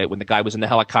did enjoy it when the guy was in the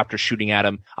helicopter shooting at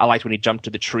him. I liked when he jumped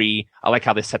to the tree. I like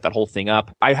how they set that whole thing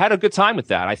up. I had a good time with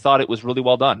that. I thought it was really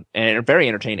well done and very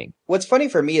entertaining. What's funny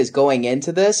for me is going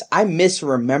into this, I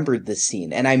misremembered this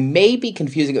scene, and I may be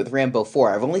confusing it with Rambo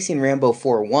 4. I've only seen Rambo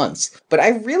 4 once, but I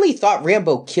really thought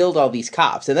Rambo killed all these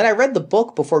cops. And then I read the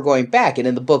book before going back, and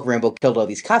in the book, Rambo killed all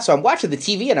these cops. So I'm watching the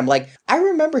TV, and I'm like, I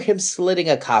remember him slitting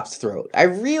a cop's throat. I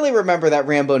really remember that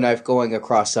Rambo knife going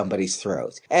across somebody's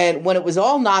throat. And when it was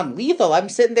all non-lethal, I'm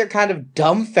sitting there kind of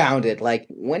dumbfounded, like,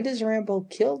 when does Rambo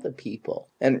kill the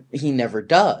people? And he never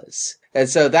does. And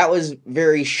so that was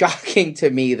very shocking to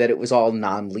me that it was all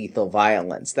non-lethal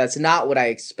violence. That's not what I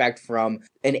expect from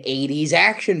an 80s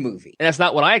action movie. And that's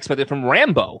not what I expected from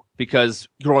Rambo, because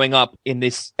growing up in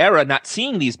this era, not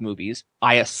seeing these movies,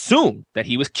 I assumed that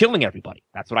he was killing everybody.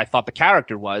 That's what I thought the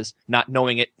character was, not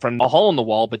knowing it from a hole in the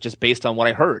wall, but just based on what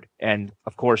I heard. And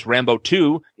of course, Rambo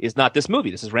 2 is not this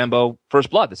movie. This is Rambo First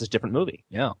Blood. This is a different movie.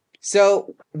 Yeah.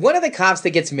 So, one of the cops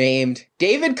that gets maimed,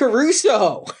 David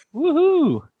Caruso.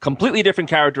 Woohoo! Completely different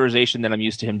characterization than I'm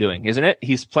used to him doing, isn't it?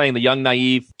 He's playing the young,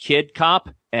 naive kid cop,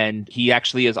 and he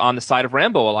actually is on the side of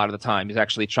Rambo a lot of the time. He's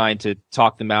actually trying to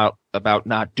talk them out about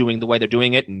not doing the way they're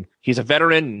doing it, and he's a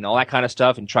veteran and all that kind of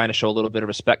stuff, and trying to show a little bit of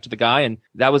respect to the guy, and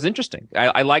that was interesting.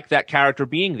 I like that character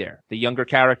being there, the younger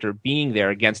character being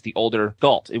there against the older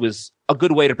Galt. It was a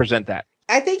good way to present that.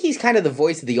 I think he's kind of the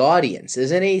voice of the audience,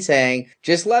 isn't he? Saying,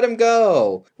 just let him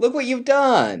go. Look what you've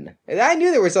done. And I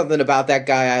knew there was something about that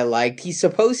guy I liked. He's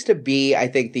supposed to be, I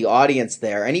think, the audience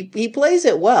there, and he plays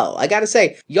it well. I gotta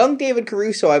say, young David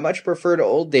Caruso, I much prefer to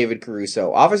old David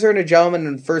Caruso. Officer and a Gentleman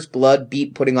and First Blood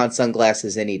beat putting on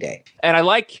sunglasses any day. And I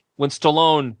like when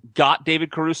Stallone got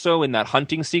David Caruso in that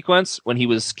hunting sequence when he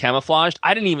was camouflaged.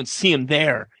 I didn't even see him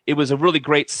there. It was a really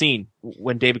great scene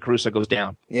when David Caruso goes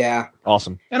down. Yeah.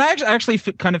 Awesome. And I actually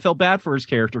kind of felt bad for his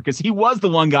character because he was the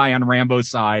one guy on Rambo's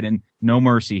side, and no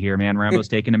mercy here, man. Rambo's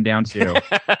taking him down too.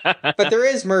 But there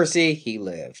is mercy. He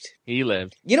lived. He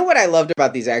lived. You know what I loved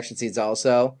about these action scenes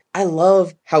also? I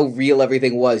love how real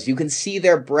everything was. You can see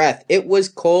their breath. It was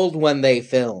cold when they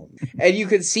filmed. And you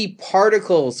could see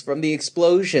particles from the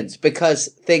explosions because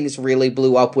things really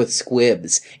blew up with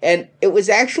squibs. And it was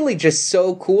actually just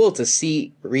so cool to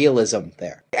see realism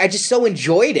there. I just so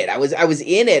enjoyed it. I was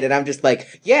in it, and I'm just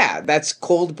like, yeah, that's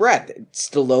cold breath.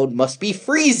 Stallone must be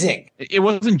freezing. It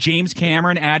wasn't James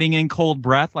Cameron adding in cold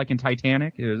breath like in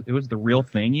Titanic. It was the real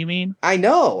thing, you mean? I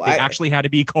know. It actually had to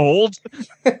be cold?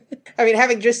 I mean,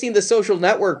 having just seen The Social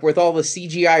Network with all the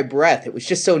CGI breath, it was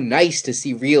just so nice to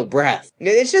see real breath.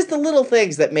 It's just the little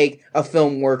things that make a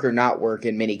film work or not work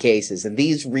in many cases, and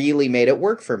these really made it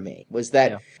work for me, was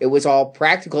that It was all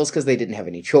practicals because they didn't have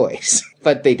any choice,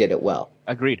 but they did it well.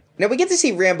 Agreed. Now, we get to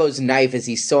see Rambo's knife as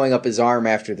he's sewing up his arm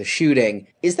after the shooting.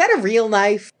 Is that a real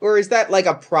knife, or is that like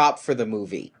a prop for the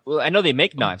movie? Well, I know they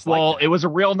make knives. Well, like it was a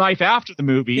real knife after the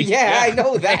movie. Yeah. I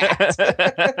know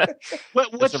that.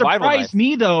 What surprised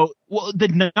me, though, well,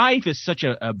 the knife is such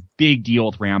a big deal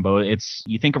with Rambo.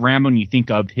 You think of Rambo and you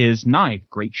think of his knife,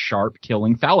 great sharp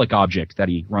killing phallic object that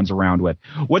he runs around with.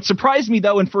 What surprised me,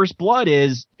 though, in First Blood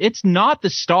is it's not the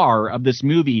star of this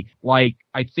movie like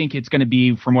I think it's going to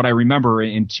be from what I remember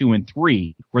in 2 and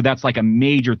 3, where that's like a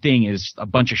major thing is a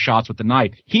bunch of shots with the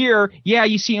knife. Here, yeah,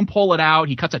 you see him pull it out.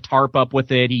 He cuts a tarp up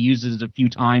with it. He uses it a few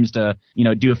times to,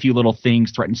 do a few little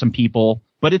things, threaten some people.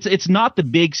 But it's not the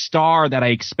big star that I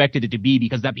expected it to be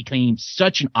because that became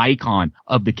such an icon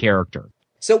of the character.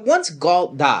 So once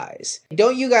Galt dies,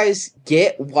 don't you guys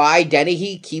get why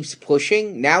Dennehy keeps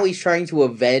pushing? Now he's trying to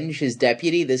avenge his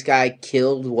deputy. This guy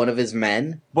killed one of his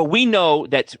men. But we know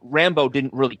that Rambo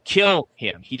didn't really kill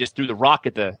him. He just threw the rock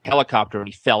at the helicopter and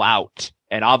he fell out.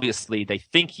 And obviously they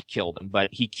think he killed him, but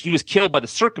he was killed by the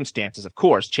circumstances, of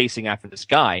course, chasing after this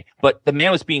guy. But the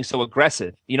man was being so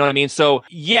aggressive. You know what I mean? So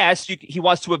yes, he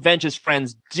wants to avenge his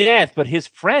friend's death, but his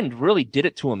friend really did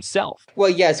it to himself. Well,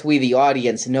 yes, we, the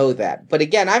audience, know that. But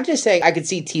again, I'm just saying I could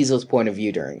see Teasel's point of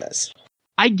view during this.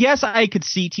 I guess I could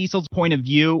see Teasel's point of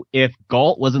view if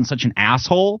Galt wasn't such an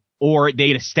asshole, or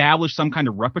they'd established some kind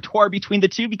of repertoire between the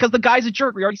two, because the guy's a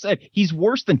jerk. We already said he's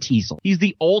worse than Teasel. He's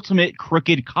the ultimate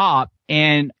crooked cop.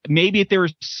 And maybe if there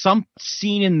was some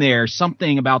scene in there,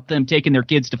 something about them taking their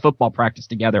kids to football practice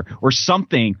together or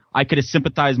something, I could have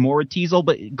sympathized more with Teasel,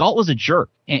 but Galt was a jerk.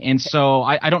 And so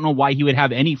I don't know why he would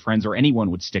have any friends or anyone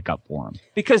would stick up for him.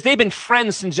 Because they've been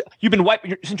friends since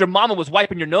since your mama was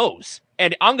wiping your nose.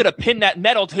 And I'm going to pin that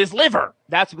medal to his liver.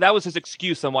 That was his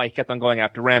excuse on why he kept on going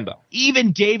after Rambo.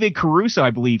 Even David Caruso,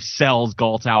 I believe, sells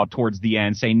Galt out towards the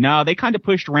end, saying, no, they kind of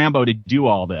pushed Rambo to do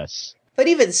all this. But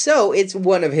even so, it's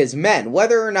one of his men.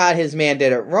 Whether or not his man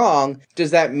did it wrong,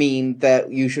 does that mean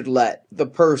that you should let the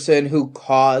person who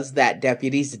caused that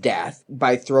deputy's death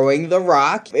by throwing the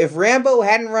rock? If Rambo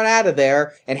hadn't run out of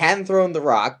there and hadn't thrown the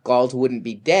rock, Galt wouldn't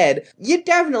be dead. You'd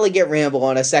definitely get Rambo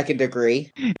on a second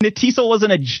degree. And if Teasel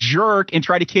wasn't a jerk and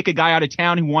tried to kick a guy out of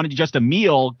town who wanted just a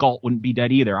meal, Galt wouldn't be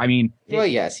dead either. I mean... Well,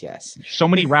 yes. So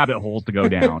many rabbit holes to go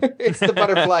down. It's the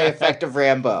butterfly effect of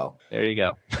Rambo. There you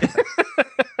go.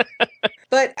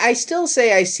 But I still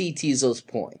say I see Teasel's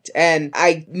point, and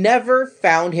I never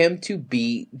found him to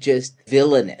be just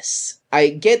villainous. I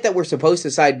get that we're supposed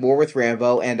to side more with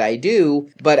Rambo, and I do,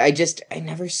 but I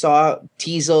never saw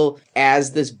Teasel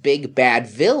as this big bad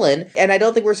villain, and I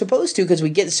don't think we're supposed to because we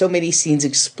get so many scenes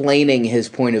explaining his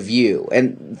point of view,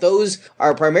 and those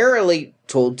are primarily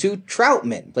told to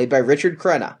Troutman, played by Richard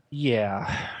Crenna.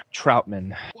 Yeah,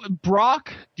 Troutman.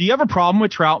 Brock, do you have a problem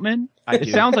with Troutman? It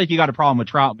sounds like you got a problem with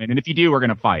Troutman, and if you do, we're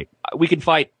going to fight. We can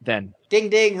fight then. Ding,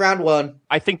 ding, round one.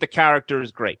 I think the character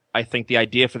is great. I think the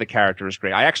idea for the character is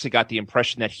great. I actually got the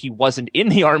impression that he wasn't in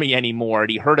the army anymore,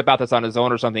 and he heard about this on his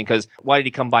own or something, because why did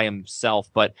he come by himself?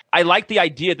 But I like the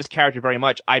idea of this character very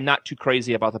much. I'm not too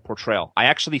crazy about the portrayal. I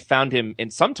actually found him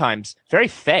in sometimes very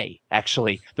fey,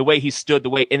 actually. The way he stood, the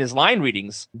way in his line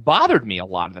readings bothered me a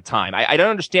lot of the time. I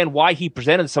don't understand why he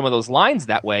presented some of those lines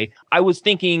that way. I was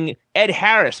thinking Ed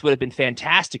Harris would have been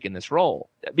fantastic in this role,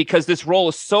 because this role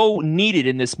is so needed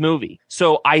in this movie.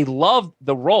 So I love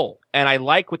the role, and I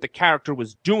like what the character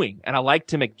was doing, and I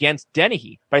liked him against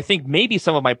Dennehy. But I think maybe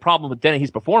some of my problem with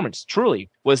Dennehy's performance, truly,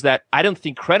 was that I don't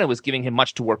think Crenna was giving him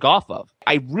much to work off of.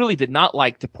 I really did not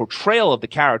like the portrayal of the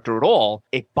character at all.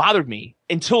 It bothered me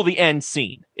until the end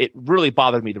scene. It really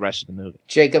bothered me the rest of the movie.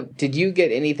 Jacob, did you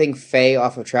get anything fey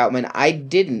off of Troutman? I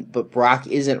didn't, but Brock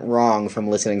isn't wrong from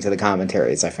listening to the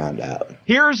commentaries I found out.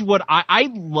 Here's what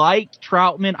I liked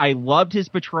Troutman. I loved his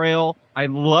portrayal. I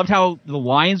loved how the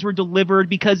lines were delivered,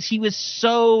 because he was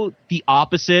so the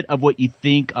opposite of what you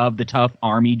think of the tough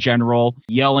army general,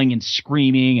 yelling and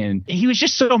screaming, and he was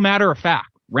just so matter of fact.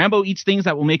 Rambo eats things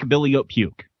that will make a Billy Goat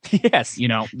puke. Yes. You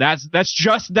know, that's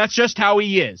just how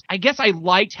he is. I guess I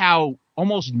liked how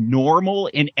almost normal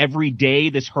and everyday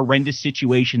this horrendous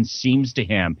situation seems to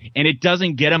him, and it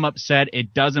doesn't get him upset.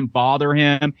 It doesn't bother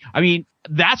him. I mean,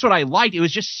 that's what I liked. It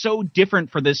was just so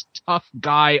different for this tough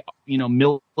guy, you know,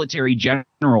 military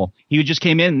general. He just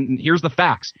came in, and here's the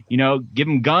facts. You know, give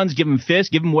him guns, give him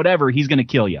fists, give him whatever. He's going to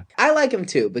kill you. I like him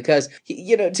too, because,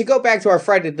 you know, to go back to our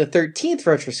Friday the 13th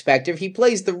retrospective, he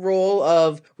plays the role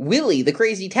of Willie, the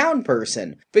crazy town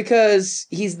person, because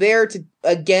he's there to,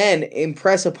 again,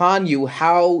 impress upon you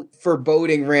how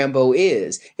foreboding Rambo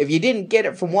is. If you didn't get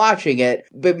it from watching it,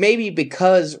 but maybe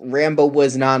because Rambo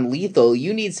was non-lethal,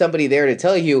 you need somebody there to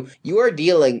tell you you are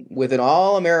dealing with an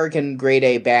all-American grade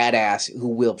A badass who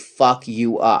will fuck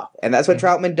you up. And that's what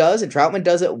Troutman does, and Troutman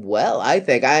does it well, I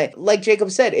think. Like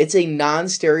Jacob said, it's a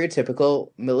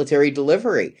non-stereotypical military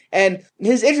delivery. And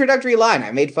his introductory line,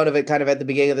 I made fun of it kind of at the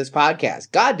beginning of this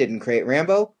podcast. God didn't create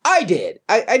Rambo. I did.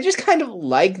 I just kind of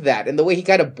like that, and the way he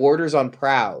kind of borders on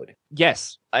proud.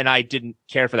 Yes, and I didn't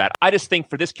care for that. I just think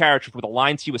for this character, for the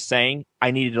lines he was saying,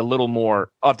 I needed a little more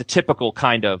of the typical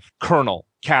kind of colonel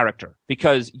character.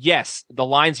 Because, yes, the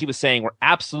lines he was saying were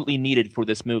absolutely needed for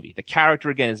this movie. The character,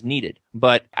 again, is needed.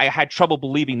 But I had trouble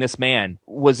believing this man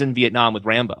was in Vietnam with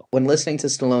Rambo. When listening to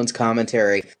Stallone's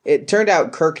commentary, it turned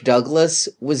out Kirk Douglas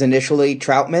was initially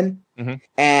Troutman. Mm-hmm.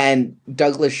 And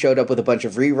Douglas showed up with a bunch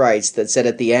of rewrites that said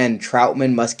at the end,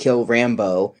 Troutman must kill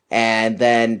Rambo. And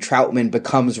then Troutman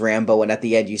becomes Rambo. And at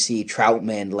the end, you see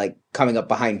Troutman, like, coming up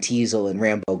behind Teasel in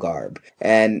Rambo garb.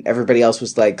 And everybody else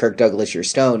was like, Kirk Douglas, you're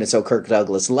stoned. And so Kirk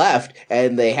Douglas left,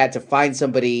 and they had to find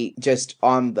somebody just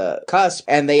on the cusp,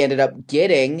 and they ended up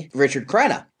getting Richard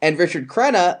Crenna. And Richard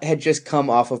Crenna had just come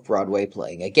off of Broadway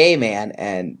playing a gay man,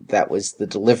 and that was the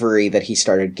delivery that he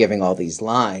started giving all these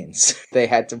lines. They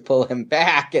had to pull him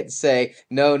back and say,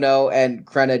 no, and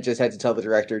Crenna just had to tell the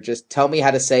director, just tell me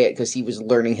how to say it, because he was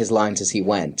learning his lines as he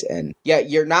went. And yeah,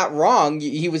 you're not wrong,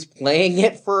 he was playing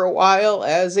it for a while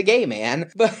as a gay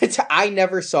man, but I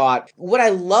never saw it. What I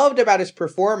loved about his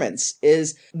performance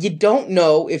is you don't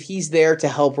know if he's there to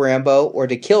help Rambo or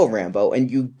to kill Rambo, and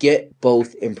you get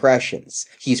both impressions.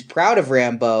 He's proud of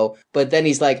Rambo, but then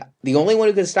he's like, the only one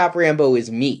who can stop Rambo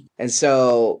is me. And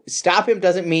so stop him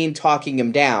doesn't mean talking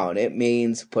him down. It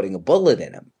means putting a bullet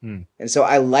in him. And so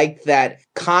I like that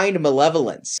kind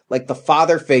malevolence, like the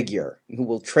father figure who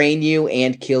will train you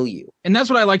and kill you. And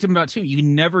that's what I liked him about, too. You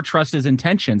can never trust his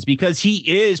intentions because he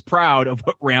is proud of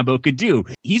what Rambo could do.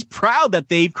 He's proud that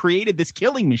they've created this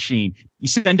killing machine. You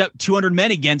send up 200 men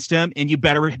against him, and you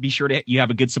better be sure that you have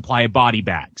a good supply of body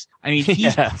bags. I mean,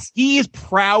 he is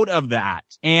proud of that.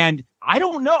 And I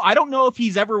don't know. I don't know if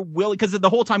he's ever willing, because the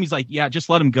whole time he's like, yeah, just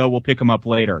let him go. We'll pick him up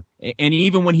later. And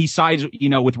even when he sides,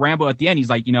 with Rambo at the end, he's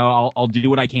like, I'll do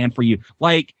what I can for you.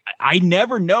 Like, I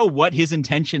never know what his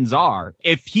intentions are.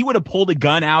 If he would have pulled a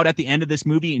gun out at the end of this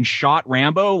movie and shot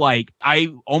Rambo, like,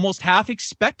 I almost half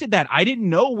expected that. I didn't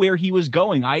know where he was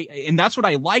going. And that's what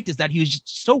I liked, is that he was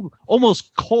just so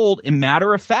almost cold and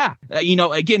matter of fact.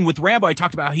 Again, with Rambo, I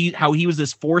talked about how he was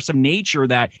this force of nature,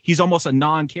 that he's almost a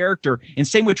non-character. And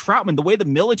same with Troutman, the way the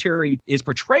military is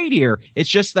portrayed here, it's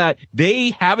just that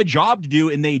they have a job to do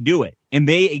and they do it. And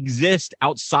they exist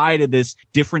outside of this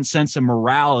different sense of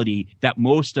morality that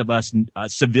most of us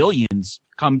civilians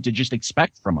come to just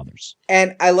expect from others.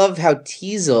 And I love how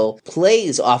Teasel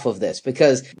plays off of this,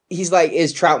 because he's like,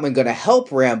 is Troutman going to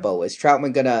help Rambo? Is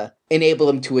Troutman going to enable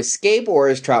him to escape, or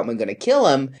is Troutman going to kill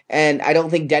him? And I don't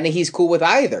think Dennehy's cool with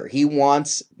either. He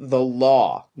wants the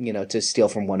law, to steal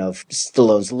from one of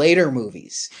Stallone's later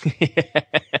movies.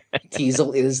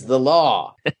 Teasel is the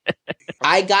law.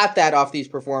 I got that off these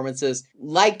performances.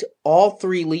 Liked all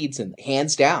three leads, and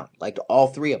hands down, liked all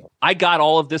three of them. I got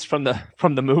all of this from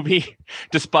the movie,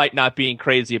 despite not being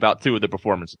crazy about two of the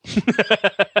performances.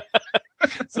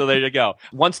 So there you go.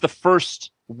 Once the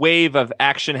first wave of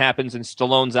action happens and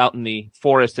Stallone's out in the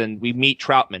forest and we meet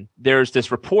Troutman, there's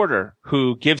this reporter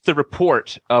who gives the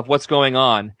report of what's going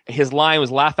on. His line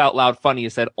was laugh out loud funny. He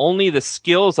said, only the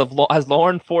skills of law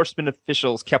enforcement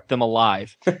officials kept them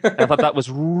alive. And I thought that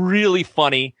was really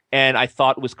funny, and I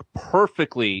thought it was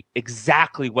perfectly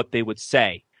exactly what they would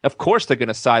say. Of course they're going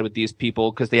to side with these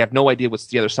people because they have no idea what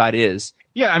the other side is.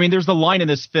 Yeah, I mean, there's the line in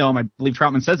this film, I believe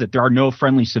Troutman says it, there are no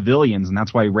friendly civilians, and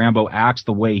that's why Rambo acts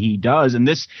the way he does. And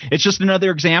it's just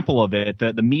another example of it.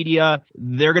 The media,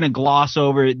 they're going to gloss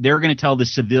over it. They're going to tell the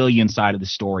civilian side of the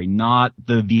story, not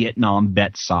the Vietnam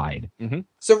vet side. Mm-hmm.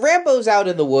 So Rambo's out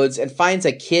in the woods and finds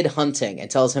a kid hunting and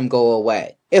tells him go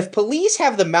away. If police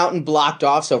have the mountain blocked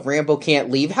off so Rambo can't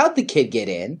leave, how'd the kid get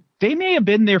in? They may have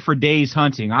been there for days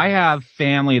hunting. I have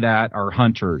family that are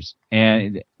hunters,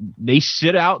 and they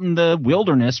sit out in the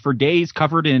wilderness for days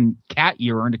covered in cat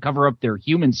urine to cover up their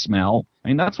human smell. I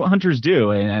mean, that's what hunters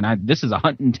do, and this is a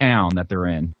hunting town that they're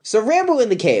in. So Rambo in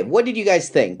the cave, what did you guys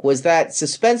think? Was that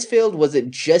suspense-filled? Was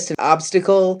it just an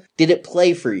obstacle? Did it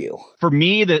play for you? For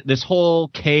me, this whole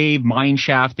cave mine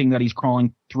shaft thing that he's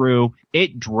crawling through,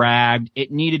 it dragged.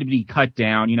 It needed to be cut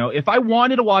down. If I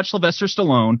wanted to watch Sylvester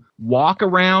Stallone walk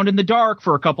around in the dark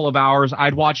for a couple of hours,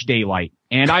 I'd watch Daylight.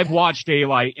 And I've watched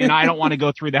Daylight, and I don't want to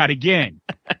go through that again.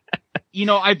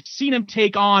 I've seen him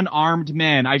take on armed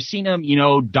men. I've seen him,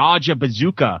 dodge a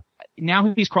bazooka.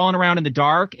 Now he's crawling around in the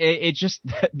dark. It just,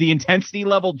 the intensity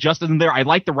level just isn't there. I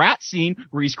like the rat scene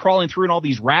where he's crawling through and all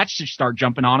these rats just start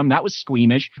jumping on him. That was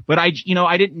squeamish. But I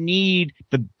didn't need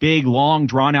the big, long,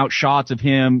 drawn out shots of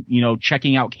him,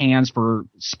 checking out cans for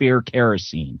spare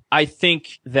kerosene. I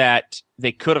think that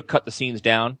they could have cut the scenes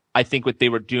down. I think what they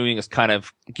were doing is kind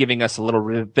of giving us a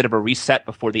little bit of a reset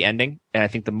before the ending. And I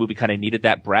think the movie kind of needed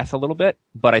that breath a little bit.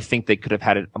 But I think they could have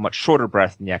had a much shorter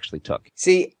breath than they actually took.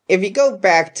 See, if you go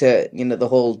back to, the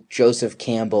whole Joseph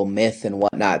Campbell myth and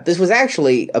whatnot, this was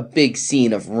actually a big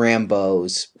scene of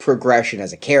Rambo's progression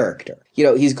as a character.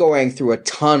 he's going through a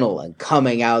tunnel and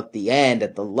coming out the end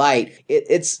at the light.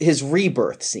 It's his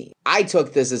rebirth scene. I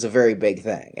took this as a very big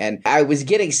thing, and I was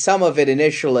getting some of it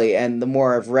initially, and the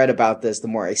more I've read about this, the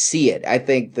more I see it. I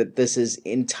think that this is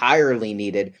entirely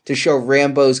needed to show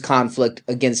Rambo's conflict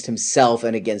against himself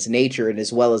and against nature, and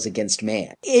as well as against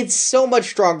man. It's so much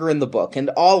stronger in the book, and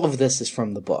all of this is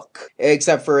from the book.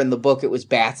 Except for in the book, it was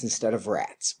bats instead of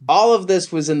rats. All of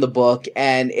this was in the book,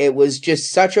 and it was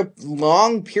just such a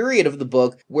long period of the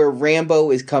book where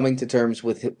Rambo is coming to terms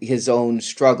with his own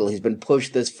struggle. He's been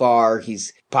pushed this far.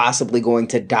 He's possibly going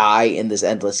to die in this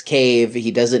endless cave.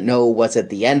 He doesn't know what's at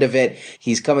the end of it.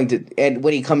 And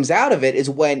when he comes out of it is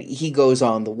when he goes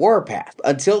on the warpath.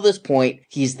 Until this point,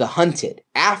 he's the hunted.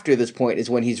 After this point is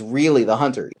when he's really the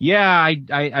hunter. Yeah,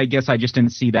 I guess I just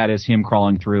didn't see that as him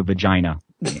crawling through a vagina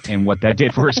and what that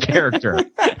did for his character.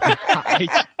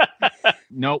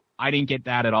 Nope, I didn't get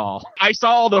that at all. I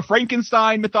saw the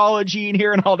Frankenstein mythology in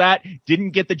here and all that.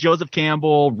 Didn't get the Joseph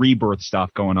Campbell rebirth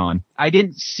stuff going on. I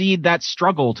didn't see that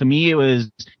struggle. To me, it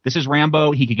was, this is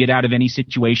Rambo. He could get out of any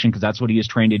situation because that's what he is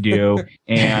trained to do.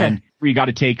 And we got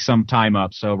to take some time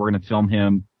up. So we're going to film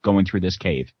him going through this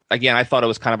cave. Again, I thought it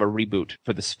was kind of a reboot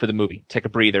for the movie. Take a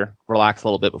breather, relax a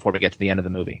little bit before we get to the end of the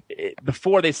movie.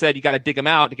 Before they said you got to dig him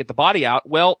out to get the body out.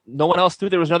 Well, no one else knew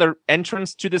there was another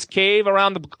entrance to this cave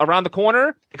around the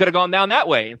corner. It could have gone down that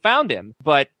way and found him.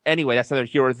 But anyway, that's neither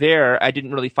here or there. I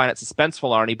didn't really find it suspenseful,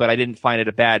 Arnie, but I didn't find it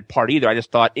a bad part either. I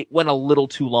just thought it went a little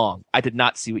too long. I did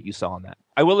not see what you saw in that.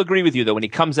 I will agree with you though. When he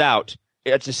comes out,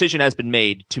 a decision has been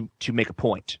made to make a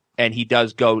point, and he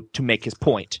does go to make his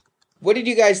point. What did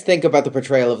you guys think about the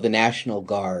portrayal of the National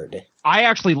Guard? I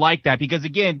actually like that because,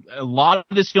 again, a lot of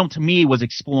this film to me was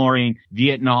exploring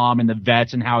Vietnam and the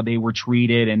vets and how they were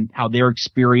treated and how their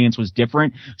experience was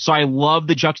different. So I love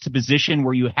the juxtaposition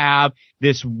where you have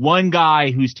this one guy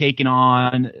who's taken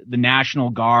on the National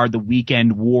Guard, the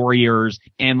weekend warriors,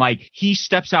 and like he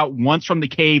steps out once from the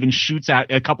cave and shoots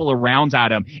out a couple of rounds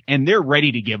at him, and they're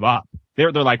ready to give up.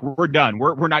 They're like, we're done.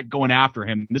 We're not going after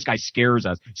him. This guy scares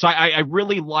us. So I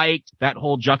really liked that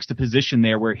whole juxtaposition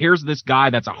there where here's this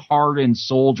guy that's a hardened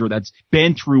soldier that's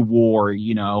been through war,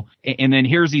 and then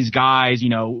here's these guys,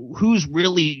 who's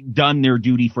really done their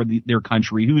duty for their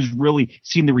country, who's really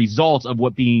seen the results of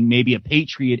what being maybe a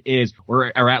patriot is,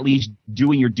 or at least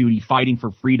doing your duty, fighting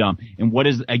for freedom. And what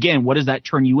does that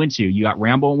turn you into? You got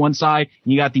Rambo on one side,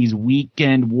 and you got these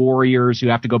weekend warriors who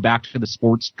have to go back to the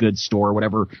sports goods store,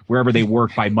 wherever they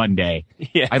work by Monday.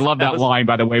 Yeah, I love that line,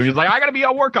 by the way. He's like, I got to be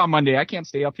at work on Monday. I can't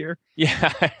stay up here.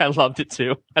 Yeah, I loved it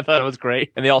too. I thought it was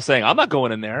great. And they all saying, I'm not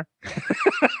going in there.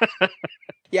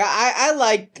 Yeah, I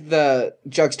liked the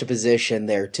juxtaposition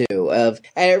there too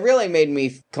and it really made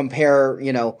me compare,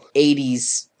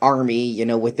 80s army,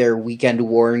 with their weekend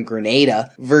war in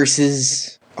Grenada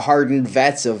versus hardened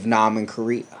vets of Nam and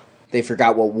Korea. They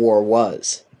forgot what war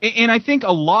was. And I think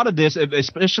a lot of this,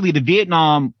 especially the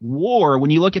Vietnam War, when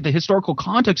you look at the historical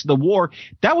context of the war,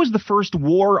 that was the first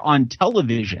war on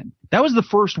television. That was the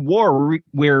first war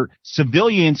where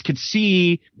civilians could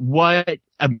see what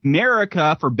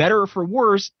America, for better or for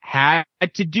worse, had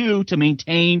to do to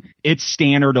maintain its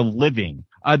standard of living.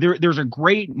 There's a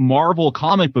great Marvel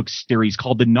comic book series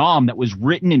called The Nam that was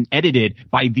written and edited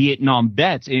by Vietnam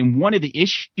vets. And one of the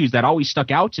issues that always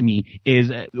stuck out to me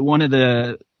is one of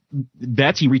the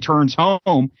vets, he returns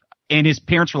home and his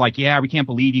parents were like, yeah, we can't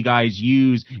believe you guys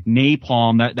use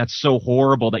napalm. That's so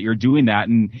horrible that you're doing that.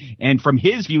 And from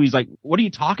his view, he's like, what are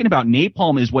you talking about?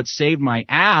 Napalm is what saved my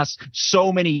ass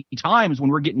so many times when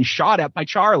we're getting shot at by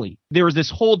Charlie. There was this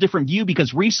whole different view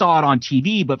because we saw it on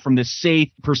TV, but from this safe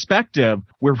perspective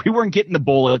where we weren't getting the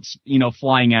bullets,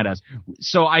 flying at us.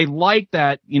 So I like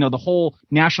that, the whole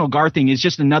National Guard thing is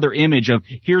just another image of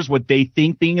here's what they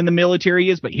think being in the military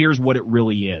is, but here's what it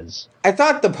really is. I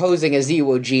thought the posing as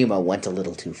Iwo Jima went a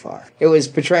little too far. It was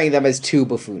portraying them as too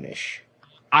buffoonish.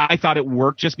 I thought it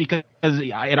worked just because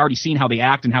I had already seen how they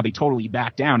act and how they totally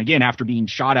back down. Again, after being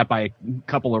shot at by a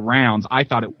couple of rounds, I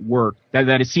thought it worked.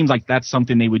 That it seems like that's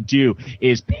something they would do,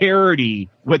 is parody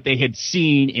what they had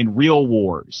seen in real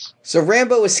wars. So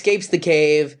Rambo escapes the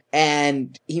cave,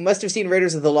 and he must have seen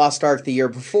Raiders of the Lost Ark the year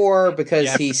before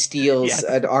because he steals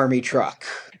an army truck.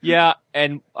 Yeah,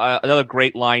 and another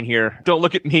great line here. Don't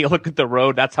look at me, look at the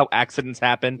road. That's how accidents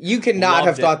happen. You could not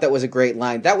have thought that was a great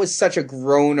line. That was such a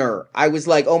groaner. I was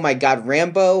like, oh my God,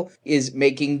 Rambo is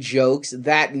making jokes.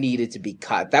 That needed to be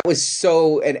cut. That was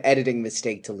so an editing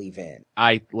mistake to leave in.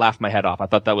 I laughed my head off. I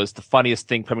thought that was the funniest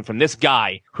thing coming from this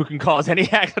guy who can cause any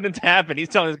accident to happen. He's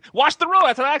telling us, watch the road,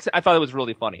 that's an accident. I thought it was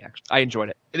really funny, actually. I enjoyed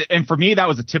it. And for me, that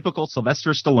was a typical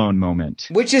Sylvester Stallone moment.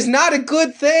 Which is not a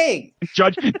good thing.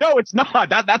 Judge, no, it's not.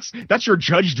 That's That's your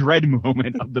Judge Dredd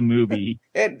moment of the movie.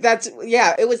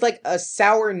 It was like a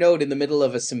sour note in the middle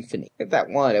of a symphony. That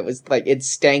one, it was like, it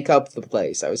stank up the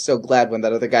place. I was so glad when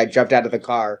that other guy jumped out of the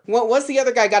car. Well, once the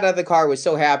other guy got out of the car, I was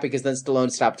so happy because then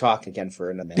Stallone stopped talking again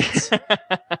for a minute.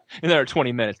 And there are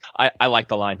 20 minutes. I liked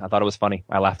the line. I thought it was funny.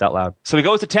 I laughed out loud. So he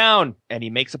goes to town and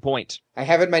he makes a point. I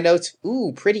have in my notes,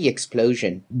 ooh, pretty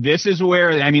explosion. This is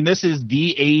where, this is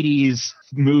the 80s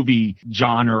movie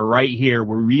genre right here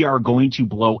where we are going to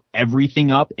blow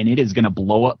everything up and it is going to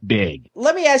blow up big.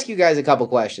 Let me ask you guys a couple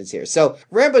questions here. So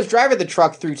Rambo's driving the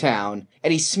truck through town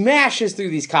and he smashes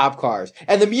through these cop cars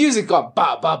and the music goes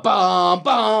ba ba bum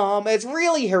bum. It's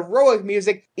really heroic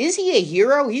music. Is he a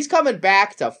hero? He's coming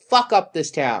back to fuck up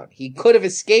this town. He could have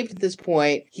escaped at this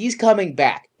point. He's coming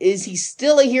back. Is he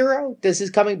still a hero? Does his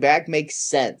coming back make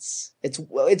sense? It's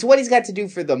what he's got to do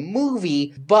for the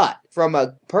movie, but from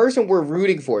a person we're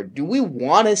rooting for, do we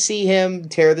want to see him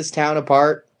tear this town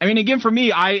apart? I mean, again, for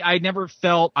me, I never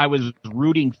felt I was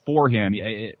rooting for him.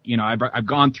 I've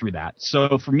gone through that.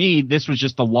 So for me, this was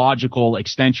just a logical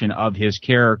extension of his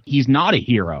character. He's not a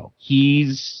hero.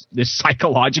 He's this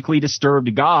psychologically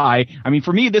disturbed guy. I mean,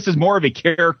 for me, this is more of a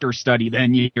character study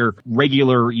than your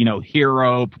regular,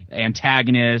 hero,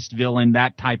 antagonist, villain,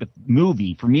 that type of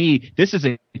movie. For me, this is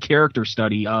a character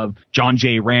study of John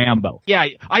J. Rambo. Yeah,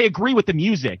 I agree with the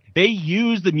music. They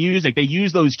use the music. They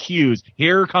use those cues.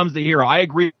 Here comes the hero. I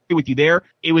agree with you there.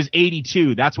 It was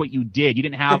 82. That's what you did. You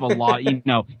didn't have a lot, in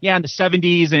the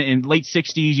 70s and late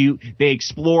 60s, they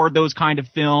explored those kind of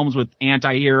films with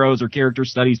anti-heroes or character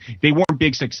studies. They weren't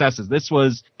big successes. This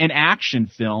was an action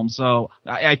film, so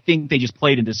I think they just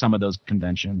played into some of those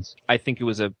conventions. I think it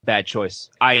was a bad choice.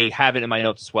 I have it in my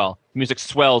notes as well. Music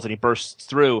swells and he bursts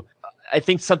through. I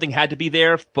think something had to be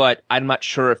there, but I'm not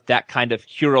sure if that kind of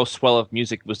hero swell of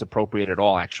music was appropriate at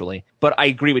all, actually. But I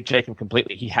agree with Jacob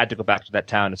completely. He had to go back to that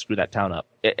town and screw that town up.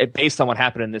 Based on what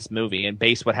happened in this movie and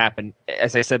based what happened,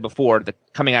 as I said before,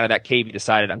 coming out of that cave, he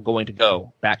decided, I'm going to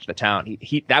go back to the town.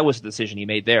 That was the decision he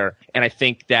made there. And I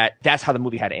think that's how the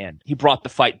movie had to end. He brought the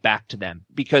fight back to them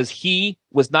because he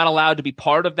was not allowed to be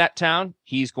part of that town.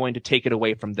 He's going to take it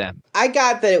away from them. I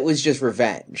got that it was just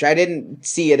revenge. I didn't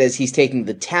see it as he's taking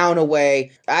the town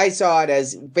away. I saw it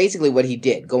as basically what he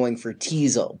did, going for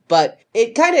Teasel. But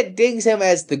it kind of dings him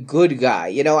as the good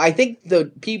guy. I think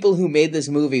the people who made this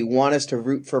movie want us to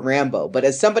root for Rambo. But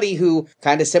as somebody who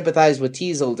kind of sympathized with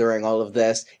Teasel during all of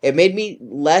this, it made me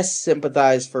less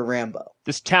sympathize for Rambo.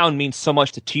 This town means so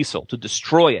much to Teasel. To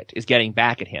destroy it is getting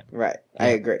back at him. Right. Yeah. I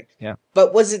agree. Yeah.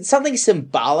 But was it something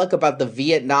symbolic about the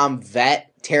Vietnam vet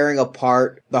tearing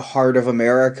apart the heart of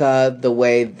America the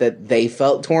way that they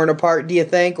felt torn apart, do you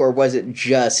think? Or was it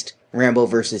just Rambo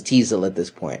versus Teasel at this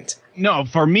point? No,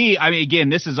 for me, again,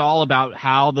 this is all about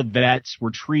how the vets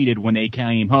were treated when they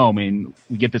came home. And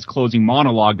we get this closing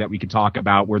monologue that we could talk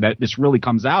about where this really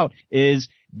comes out is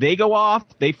they go off,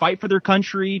 they fight for their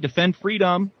country, defend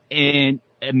freedom, and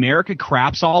America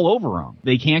craps all over them.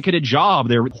 They can't get a job.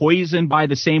 They're poisoned by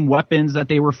the same weapons that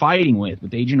they were fighting with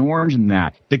Agent Orange and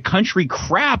that. The country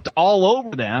crapped all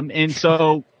over them. And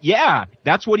so, yeah,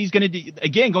 that's what he's going to do.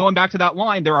 Again, going back to that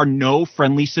line, there are no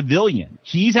friendly civilians.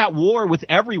 He's at war with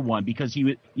everyone because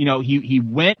he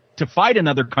went to fight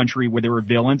another country where there were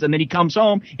villains, and then he comes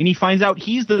home and he finds out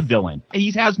he's the villain. And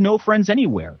he has no friends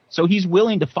anywhere. So he's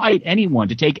willing to fight anyone,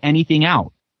 to take anything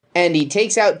out. And he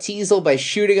takes out Teasel by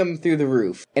shooting him through the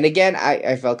roof. And again,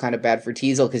 I felt kind of bad for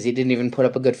Teasel because he didn't even put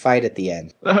up a good fight at the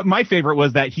end. My favorite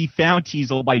was that he found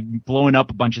Teasel by blowing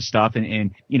up a bunch of stuff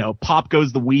and pop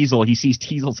goes the weasel. He sees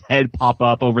Teasel's head pop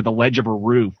up over the ledge of a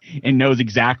roof and knows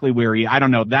exactly where I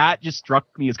don't know. That just struck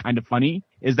me as kind of funny.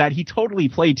 Is that he totally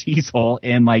played Teasel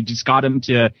and just got him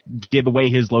to give away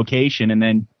his location and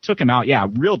then took him out,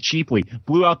 real cheaply.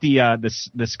 Blew out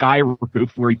the sky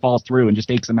roof where he falls through and just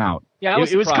takes him out. Yeah,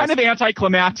 it was kind of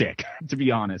anticlimactic, to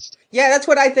be honest. Yeah, that's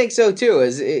what I think so too.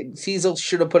 Teasel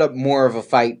should have put up more of a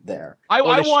fight there. I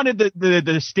wanted the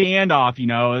standoff,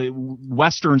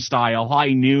 Western style,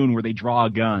 high noon where they draw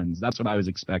guns. That's what I was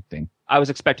expecting. I was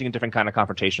expecting a different kind of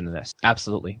confrontation than this.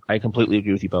 Absolutely. I completely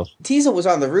agree with you both. Teasel was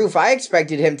on the roof. I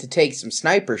expected him to take some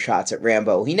sniper shots at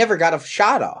Rambo. He never got a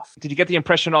shot off. Did you get the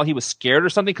impression he was scared or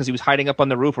something because he was hiding up on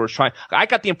the roof or was trying? I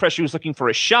got the impression he was looking for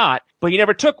a shot but he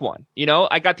never took one. You know,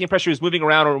 I got the impression he was moving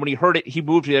around, or when he heard it, he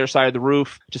moved to the other side of the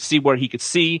roof to see where he could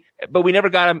see. But we never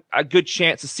got a good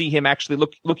chance to see him actually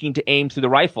looking to aim through the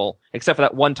rifle, except for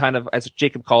that one time of, as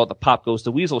Jacob called it, the pop goes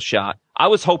the weasel shot. I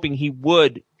was hoping he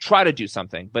would try to do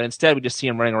something, but instead we just see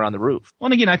him running around the roof. Well,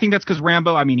 and again, I think that's because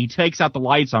Rambo, I mean, he takes out the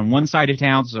lights on one side of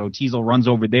town, so Teasel runs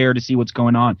over there to see what's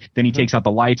going on. Then he takes out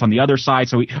the lights on the other side,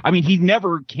 so he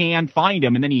never can find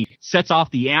him, and then he sets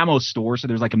off the ammo store, so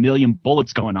there's like a million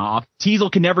bullets going off.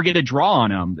 Teasel can never get a draw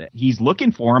on him. He's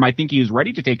looking for him. I think he was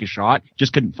ready to take a shot,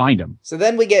 just couldn't find him. So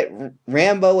then we get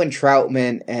Rambo and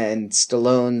Troutman and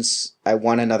Stallone's I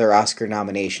want another Oscar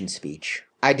nomination speech.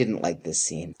 I didn't like this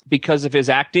scene. Because of his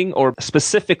acting, or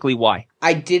specifically why?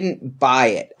 I didn't buy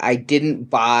it. I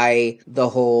didn't buy the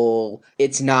whole,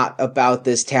 it's not about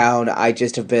this town, I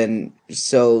just have been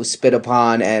so spit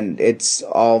upon and it's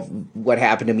all what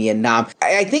happened to me in Nam.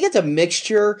 I think it's a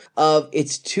mixture of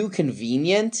it's too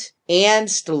convenient and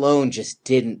Stallone just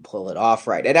didn't pull it off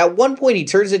right. And at one point he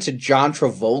turns into John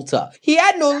Travolta. He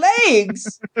had no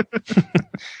legs!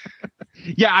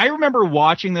 Yeah, I remember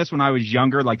watching this when I was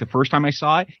younger, like the first time I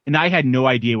saw it, and I had no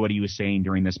idea what he was saying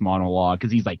during this monologue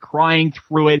because he's like crying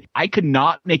through it. I could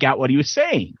not make out what he was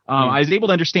saying. I was able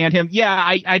to understand him. Yeah,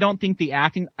 I don't think the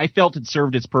acting, I felt it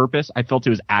served its purpose. I felt it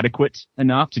was adequate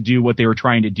enough to do what they were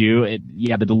trying to do.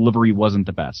 The delivery wasn't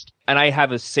the best. And I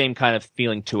have the same kind of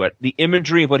feeling to it. The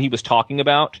imagery of what he was talking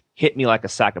about hit me like a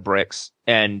sack of bricks.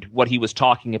 And what he was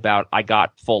talking about, I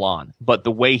got full on. But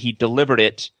the way he delivered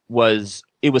it was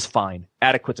fine.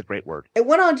 Adequate's a great word. It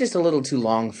went on just a little too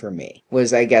long for me,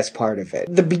 was I guess part of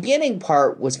it. The beginning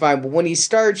part was fine, but when he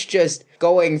starts just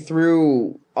going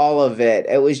through all of it,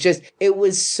 it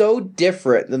was so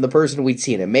different than the person we'd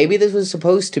seen him. Maybe this was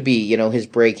supposed to be, his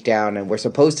breakdown and we're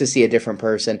supposed to see a different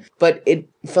person, but it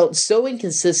felt so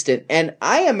inconsistent. And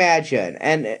I imagine,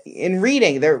 and in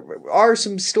reading, there are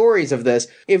some stories of this.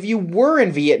 If you were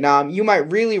in Vietnam, you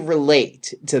might really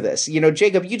relate to this.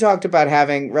 Jacob, you talked about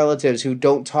having relatives who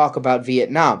don't talk about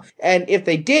Vietnam. And if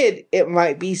they did, it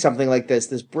might be something like this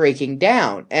breaking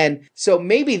down. And so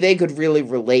maybe they could really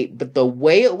relate, but the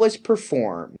way it was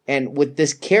performed, and with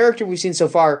this character we've seen so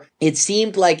far, it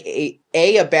seemed like a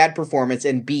bad performance,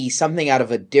 and B, something out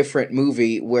of a different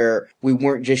movie where we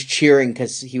weren't just cheering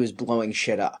because he was blowing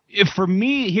shit up. For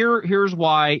me, here's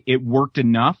why it worked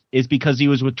enough, is because he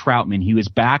was with Troutman. He was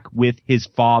back with his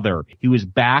father. He was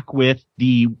back with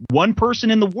the one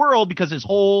person in the world, because his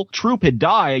whole troop had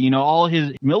died. All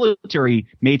his military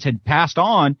mates had passed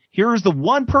on. Here's the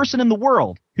one person in the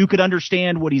world who could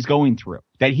understand what he's going through,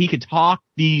 that he could talk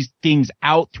these things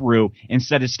out through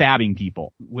instead of stabbing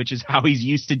people, which is how he's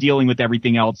used to dealing with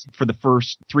everything else for the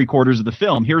first 3/4 of the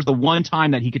film. Here's the one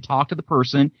time that he could talk to the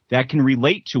person that can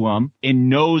relate to him and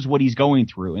knows what he's going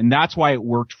through. And that's why it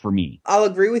worked for me. I'll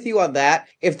agree with you on that.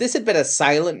 If this had been a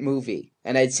silent movie,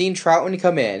 and I'd seen Troutman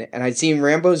come in, and I'd seen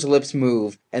Rambo's lips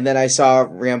move, and then I saw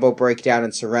Rambo break down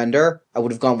and surrender, I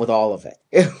would have gone with all of it.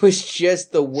 It was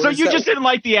just the worst. So you just didn't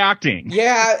like the acting?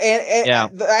 Yeah,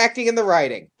 and the acting and the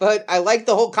writing. But I liked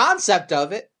the whole concept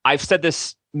of it. I've said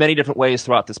this many different ways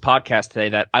throughout this podcast today,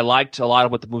 that I liked a lot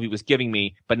of what the movie was giving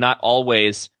me, but not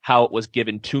always how it was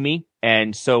given to me.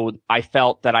 And so I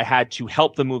felt that I had to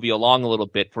help the movie along a little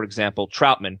bit. For example,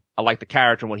 Troutman, I liked the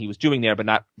character and what he was doing there, but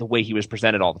not the way he was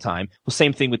presented all the time. Well,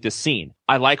 same thing with this scene.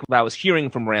 I like what I was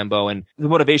hearing from Rambo, and the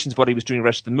motivations of what he was doing the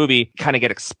rest of the movie kind of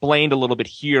get explained a little bit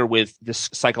here with this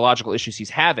psychological issues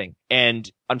he's having. And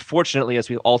unfortunately, as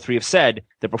we all three have said,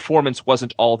 the performance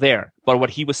wasn't all there, but what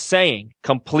he was saying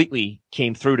completely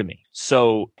came through to me.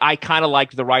 So I kind of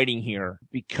liked the writing here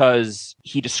because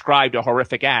he described a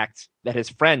horrific act that his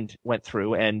friend went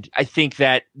through. And I think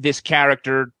that this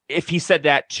character, if he said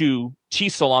that to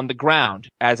Teasel on the ground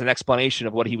as an explanation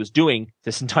of what he was doing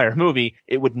this entire movie,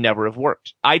 it would never have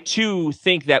worked. I too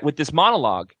think that with this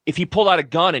monologue, if he pulled out a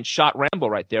gun and shot Rambo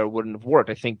right there, it wouldn't have worked.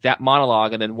 I think that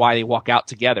monologue and then why they walk out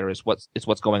together is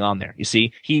what's going on there. You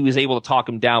see, he was able to talk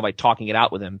him down by talking it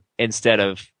out with him instead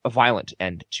of a violent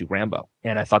end to Rambo.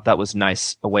 And I thought that was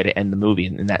nice, a way to end the movie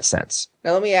in that sense.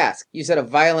 Now let me ask, you said a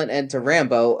violent end to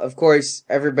Rambo. Of course,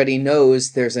 everybody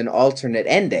knows there's an alternate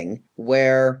ending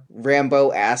where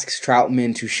Rambo asks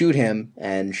Troutman to shoot him,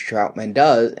 and Troutman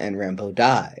does, and Rambo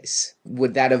dies.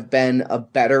 Would that have been a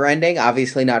better ending?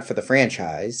 Obviously not for the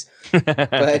franchise,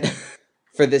 but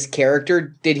for this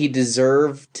character, did he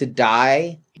deserve to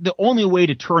die? The only way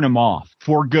to turn him off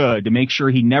for good, to make sure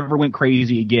he never went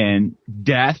crazy again,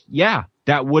 death, yeah.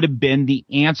 That would have been the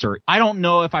answer. I don't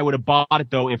know if I would have bought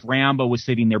it, though, if Rambo was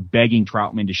sitting there begging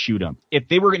Troutman to shoot him. If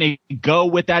they were going to go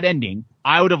with that ending,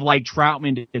 I would have liked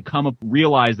Troutman to come up,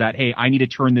 realize that, hey, I need to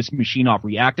turn this machine off.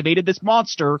 Reactivated this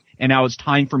monster, and now it's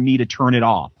time for me to turn it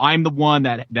off. I'm the one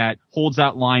that holds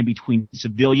that line between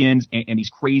civilians and these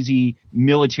crazy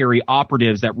military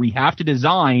operatives that we have to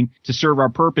design to serve our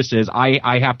purposes.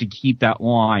 I have to keep that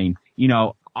line. You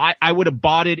know, I would have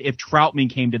bought it if Troutman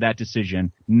came to that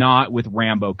decision, not with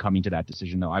Rambo coming to that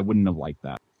decision, though. I wouldn't have liked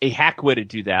that. A hack way to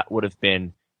do that would have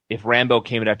been if Rambo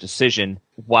came to that decision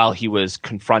while he was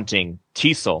confronting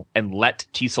Teasel and let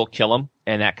Teasel kill him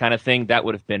and that kind of thing. That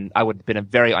would have been, I would have been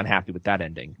very unhappy with that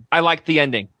ending. I liked the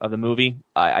ending of the movie.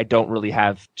 I don't really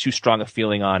have too strong a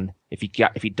feeling on if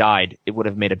he died, it would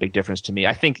have made a big difference to me.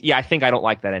 I think I don't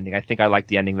like that ending. I think I like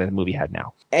the ending that the movie had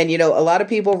now. And, you know, a lot of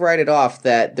people write it off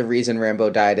that the reason Rambo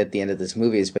died at the end of this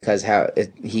movie is because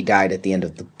he died at the end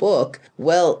of the book.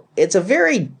 Well, it's a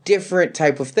very different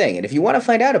type of thing. And if you want to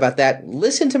find out about that,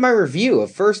 listen to my review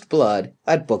of First Blood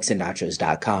at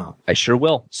booksandnachos.com. I sure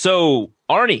will. So,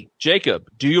 Arnie, Jacob,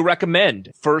 do you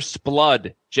recommend First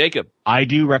Blood? Jacob. I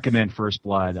do recommend First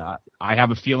Blood. I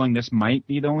have a feeling this might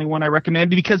be the only one I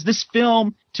recommend because this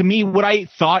film, to me, what I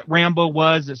thought Rambo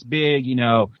was, this big, you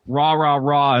know, rah, rah,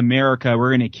 rah, America,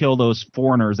 we're going to kill those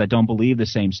foreigners that don't believe the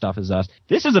same stuff as us.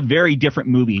 This is a very different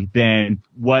movie than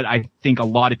what I think a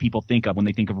lot of people think of when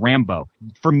they think of Rambo.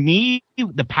 For me,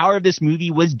 the power of this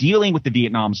movie was dealing with the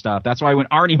Vietnam stuff. That's why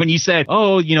Arnie, when you said,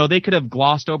 oh, you know, they could have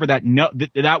glossed over that, no,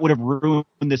 that would have ruined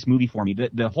this movie for me.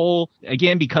 The whole,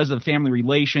 again, because of family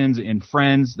relations and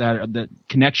friends, the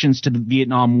connections to the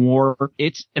Vietnam War,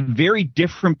 it's a very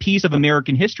different piece of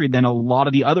American history than a lot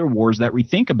of the other wars that we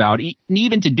think about. And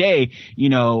even today, you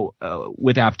know,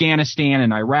 with Afghanistan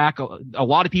and Iraq, a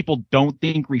lot of people don't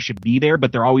think we should be there,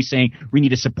 but they're always saying we need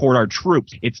to support our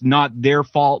troops. It's not their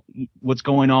fault what's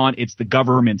going on. It's the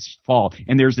government's fault.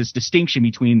 And there's this distinction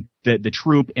between the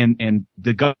troop and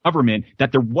the government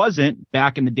that there wasn't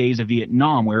back in the days of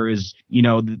Vietnam, whereas, you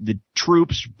know, the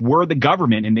troops were the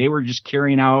government and they were just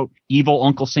carrying out evil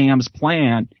Uncle Sam's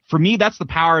plan. For me, that's the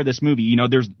power of this movie. You know,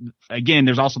 there's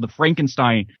also the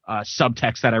Frankenstein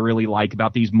subtext that I really like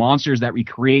about these monsters that we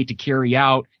create to carry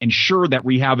out, ensure that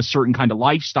we have a certain kind of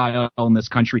lifestyle in this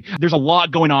country. There's a lot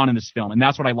going on in this film, and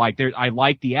that's what I like. I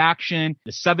like the action,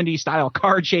 the 70s style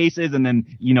car chases, and then,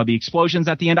 you know, the explosions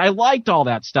at the end. I liked all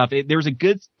that stuff. There's a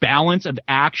good balance of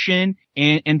action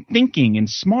and thinking and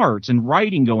smarts and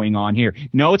writing going on here.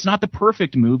 No, it's not the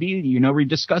perfect movie. You know, we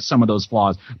discussed some of those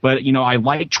flaws, but, you know, I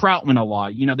like Troutman a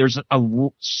lot. You know, there's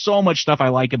so much stuff I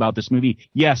like about this movie.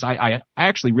 Yes, I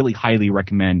actually really highly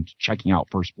recommend checking out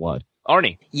First Blood.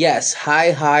 Arnie. Yes,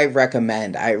 high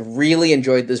recommend. I really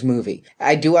enjoyed this movie.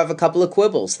 I do have a couple of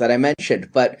quibbles that I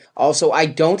mentioned, but also I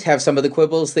don't have some of the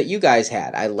quibbles that you guys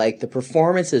had. I like the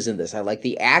performances in this. I like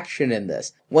the action in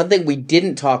this. One thing we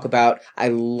didn't talk about, I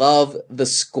love the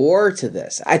score to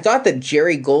this. I thought that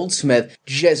Jerry Goldsmith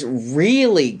just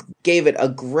really gave it a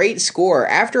great score.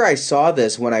 After I saw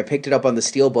this, when I picked it up on the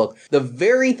Steelbook, the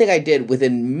very thing I did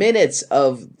within minutes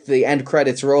of the end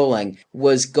credits rolling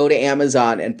was go to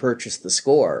Amazon and purchase the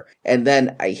score. And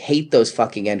then I hate those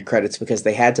fucking end credits because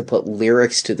they had to put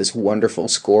lyrics to this wonderful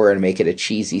score and make it a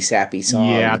cheesy, sappy song.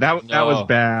 Yeah, that was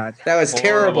bad. That was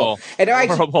terrible. And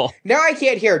Horrible. Now I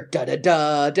can't hear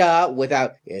da-da-da-da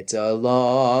without "It's a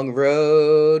long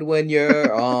road when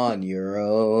you're on your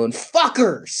own."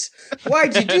 Fuckers!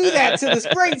 Why'd you do that to this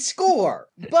great score?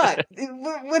 But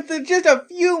with just a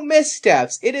few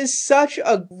missteps, it is such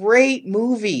a great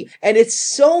movie. And it's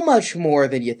so much more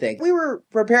than you think. We were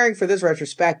preparing for this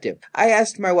retrospective. I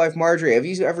asked my wife Marjorie, have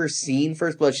you ever seen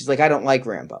First Blood? She's like, I don't like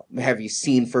Rambo. Have you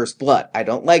seen First Blood? I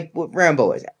don't like what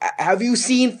Rambo is. Have you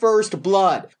seen First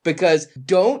Blood? Because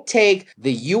don't take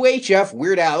the UHF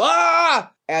Weird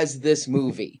Al as this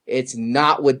movie. It's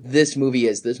not what this movie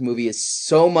is. This movie is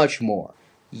so much more.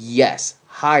 Yes,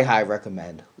 high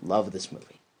recommend. Love this movie.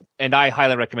 And I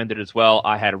highly recommend it as well.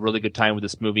 I had a really good time with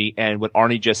this movie. And what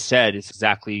Arnie just said is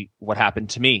exactly what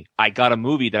happened to me. I got a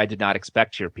movie that I did not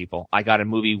expect here, people. I got a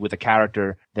movie with a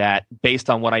character that, based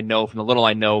on what I know from the little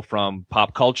I know from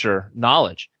pop culture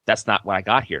knowledge, that's not what I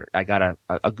got here. I got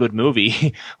a good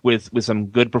movie with some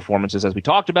good performances, as we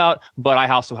talked about, but I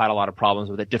also had a lot of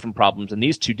problems with it, different problems than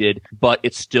these two did, but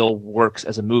it still works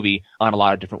as a movie on a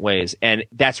lot of different ways. And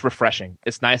that's refreshing.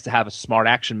 It's nice to have a smart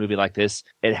action movie like this.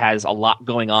 It has a lot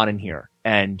going on in here.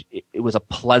 And it was a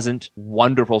pleasant,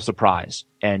 wonderful surprise.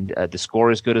 And the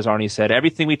score is good, as Arnie said.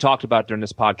 Everything we talked about during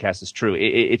this podcast is true.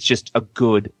 It's just a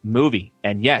good movie.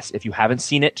 And yes, if you haven't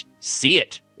seen it, see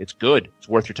it. It's good. It's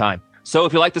worth your time. So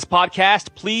if you like this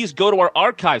podcast, please go to our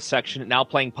archive section at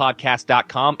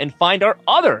nowplayingpodcast.com and find our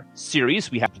other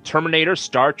series. We have the Terminator,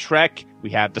 Star Trek,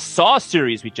 we have the Saw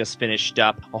series we just finished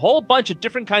up. A whole bunch of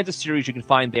different kinds of series you can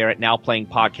find there at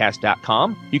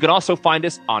nowplayingpodcast.com. You can also find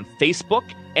us on Facebook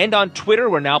and on Twitter.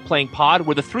 We're Now Playing Pod,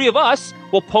 where the three of us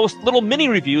will post little mini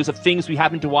reviews of things we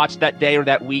happen to watch that day or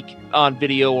that week on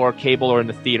video or cable or in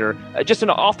the theater. Just an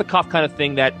off-the-cuff kind of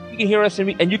thing that you can hear us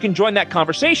and you can join that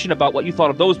conversation about what you thought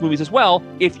of those movies as well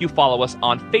if you follow us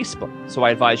on Facebook. So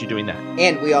I advise you doing that.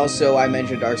 And we also, I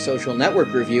mentioned our social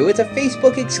network review. It's a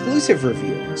Facebook exclusive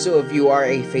review. So if you are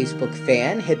a Facebook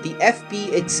fan, hit the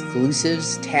FB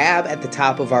Exclusives tab at the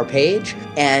top of our page,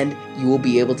 and you will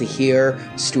be able to hear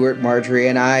Stuart, Marjorie,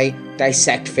 and I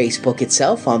dissect Facebook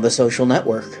itself on the social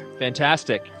network.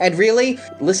 Fantastic. And really,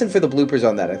 listen for the bloopers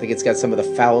on that. I think it's got some of the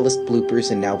foulest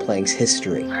bloopers in Now Playing's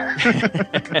history.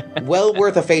 Well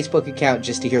worth a Facebook account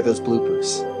just to hear those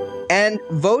bloopers. And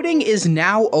voting is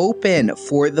now open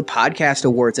for the Podcast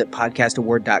Awards at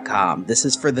podcastaward.com. This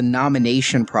is for the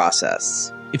nomination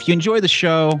process. If you enjoy the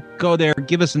show, go there,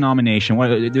 give us a nomination.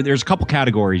 There's a couple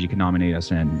categories you can nominate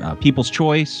us in. People's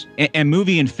Choice and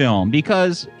Movie and Film,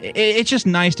 because it's just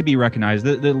nice to be recognized.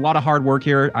 There's a lot of hard work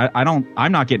here.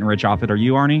 I'm not getting rich off it. Are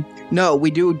you, Arnie? No, we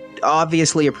do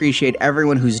obviously appreciate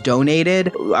everyone who's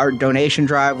donated. Our donation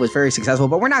drive was very successful,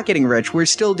 but we're not getting rich. We're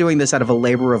still doing this out of a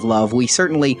labor of love. We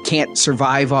certainly can't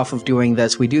survive off of doing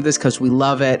this. We do this because we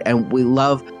love it, and we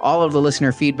love all of the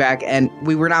listener feedback. And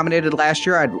we were nominated last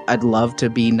year. I'd love to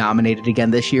be nominated again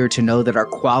this year to know that our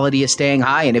quality is staying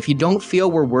high. And if you don't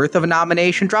feel we're worth of a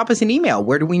nomination, drop us an email.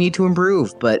 Where do we need to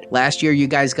improve? But last year you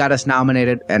guys got us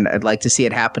nominated, and I'd like to see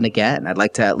it happen again. I'd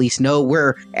like to at least know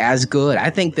we're as good. I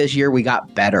think this year we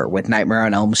got better with Nightmare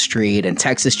on Elm Street and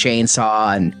Texas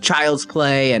Chainsaw and Child's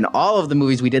Play and all of the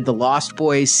movies we did, the Lost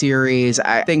Boys series.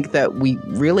 I think that we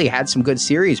really had some good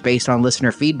series based on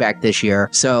listener feedback this year.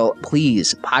 So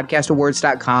please,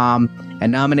 podcastawards.com,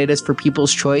 and nominate us for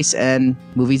People's Choice and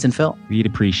Movies and Film. We'd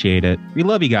appreciate it. We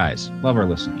love you guys. Love our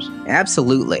listeners.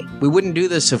 Absolutely. We wouldn't do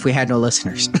this if we had no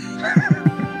listeners.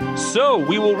 So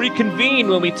we will reconvene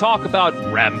when we talk about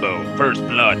Rambo First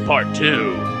Blood Part 2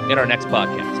 in our next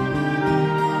podcast.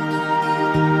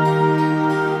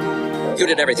 You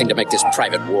did everything to make this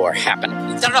private war happen.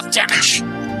 You've done enough damage.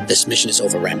 This mission is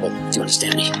over, Rambo. Do you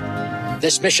understand me?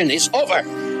 This mission is over.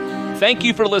 Thank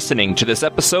you for listening to this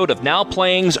episode of Now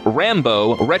Playing's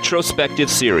Rambo Retrospective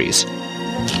Series.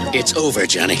 It's over,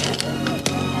 Johnny.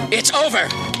 It's over.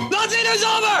 Nothing is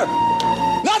over!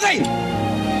 Nothing!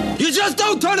 You just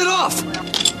don't turn it off!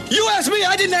 You asked me,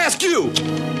 I didn't ask you!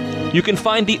 You can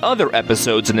find the other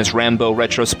episodes in this Rambo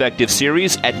retrospective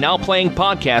series at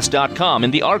nowplayingpodcast.com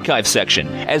in the archive section,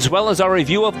 as well as our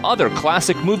review of other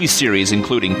classic movie series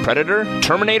including Predator,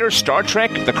 Terminator, Star Trek,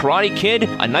 The Karate Kid,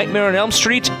 A Nightmare on Elm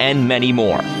Street, and many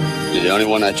more. You're the only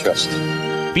one I trust.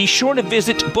 Be sure to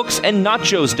visit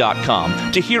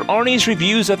booksandnachos.com to hear Arnie's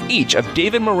reviews of each of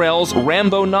David Morrell's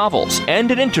Rambo novels and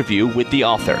an interview with the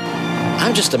author.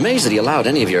 I'm just amazed that he allowed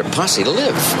any of your posse to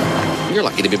live. You're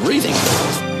lucky to be breathing.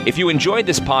 If you enjoyed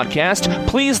this podcast,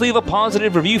 please leave a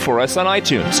positive review for us on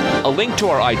iTunes. A link to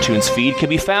our iTunes feed can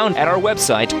be found at our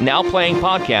website,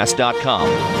 nowplayingpodcast.com.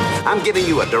 I'm giving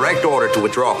you a direct order to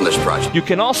withdraw from this project. You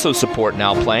can also support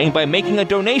Now Playing by making a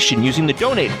donation using the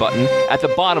donate button at the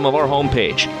bottom of our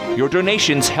homepage. Your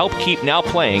donations help keep Now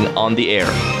Playing on the air.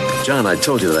 John, I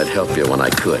told you that I'd help you when I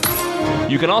could.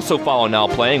 You can also follow Now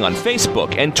Playing on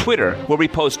Facebook and Twitter, where we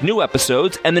post new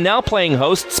episodes and the Now Playing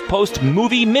hosts post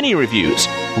movie mini-reviews.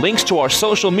 Links to our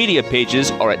social media pages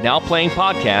are at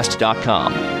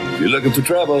nowplayingpodcast.com. If you're looking for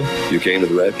trouble, you came to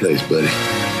the right place, buddy.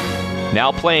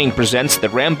 Now Playing presents the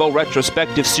Rambo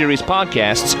Retrospective Series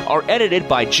podcasts are edited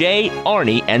by Jay,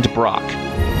 Arnie, and Brock.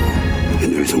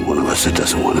 And there isn't one of us that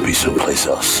doesn't want to be someplace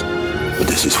else. But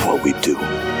this is what we do.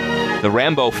 The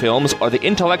Rambo films are the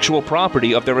intellectual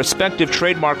property of their respective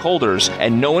trademark holders,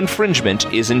 and no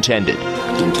infringement is intended.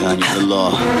 In time of the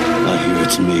law, I hear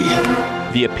it's me.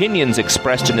 The opinions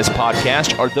expressed in this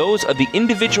podcast are those of the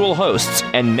individual hosts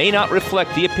and may not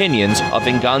reflect the opinions of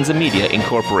Venganza Media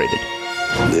Incorporated.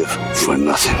 Live for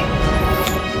nothing.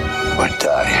 Or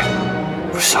die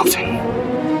for something.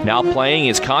 Now Playing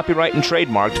is copyright and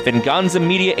trademarked Venganza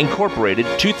Media Incorporated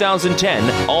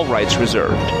 2010, all rights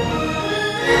reserved.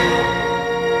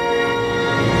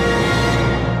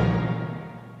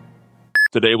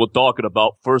 Today we're talking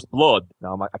about First Blood.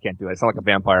 No, I can't do it. I sound like a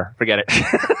vampire. Forget it.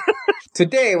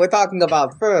 Today we're talking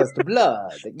about First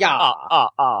Blood. Yeah.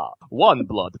 One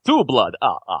blood, two blood.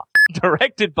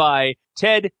 directed by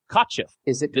Ted Kotcheff.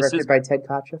 Is it directed by Ted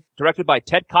Kotcheff? Directed by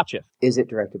Ted Kotcheff. Is it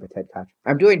directed by Ted Kotcheff?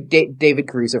 I'm doing David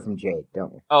Caruso from Jade,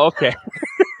 don't we? Oh, okay.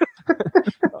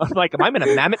 I'm like, am I in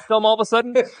a Mammoth film all of a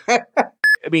sudden?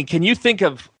 I mean, can you think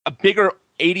of a bigger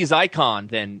 80s icon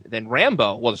than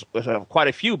Rambo? Well, there's quite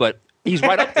a few, but he's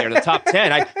right up there, the top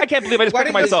 10. I can't believe I just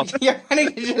picked myself. Why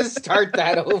don't you just start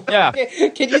that over? Yeah.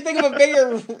 Can you think of a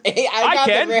bigger I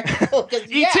can. Rambo? Yeah,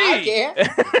 E.T. I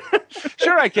can.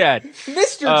 Sure I can.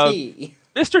 Mr. T.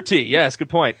 Mr. T, yes, good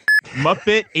point.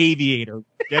 Muppet Aviator.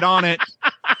 Get on it.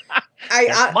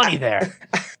 There's money there.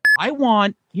 I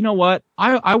want, you know what?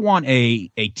 I want a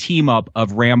team up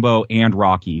of Rambo and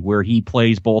Rocky where he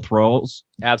plays both roles.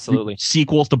 Absolutely.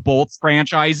 Sequels to both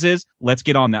franchises. Let's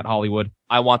get on that, Hollywood.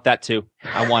 I want that too.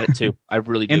 I want it too. I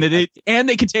really do. And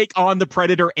they can take on the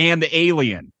Predator and the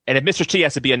Alien. And if Mr. T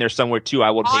has to be in there somewhere too, I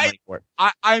will pay money for it.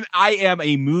 I am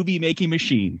a movie making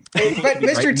machine. But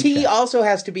Mr. T also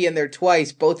has to be in there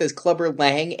twice, both as Clubber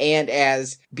Lang and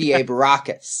as B.A.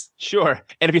 Baracus. Sure.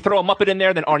 And if you throw a Muppet in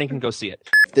there, then Arnie can go see it.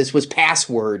 If this was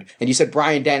Password, and you said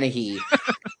Brian Dennehy,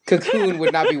 Cocoon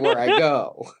would not be where I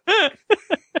go.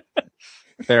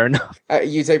 Fair enough.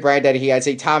 You'd say Brian Dennehy, I'd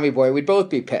say Tommy Boy. We'd both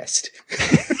be pissed.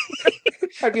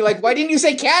 I'd be like, why didn't you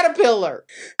say Caterpillar?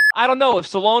 I don't know. If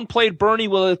Stallone played Bernie,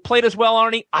 will it played as well,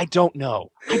 Arnie? I don't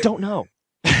know.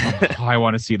 I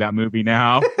want to see that movie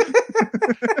now.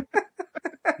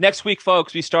 Next week,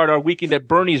 folks, we start our Weekend at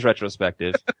Bernie's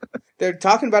retrospective. They're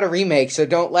talking about a remake, so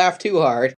don't laugh too hard.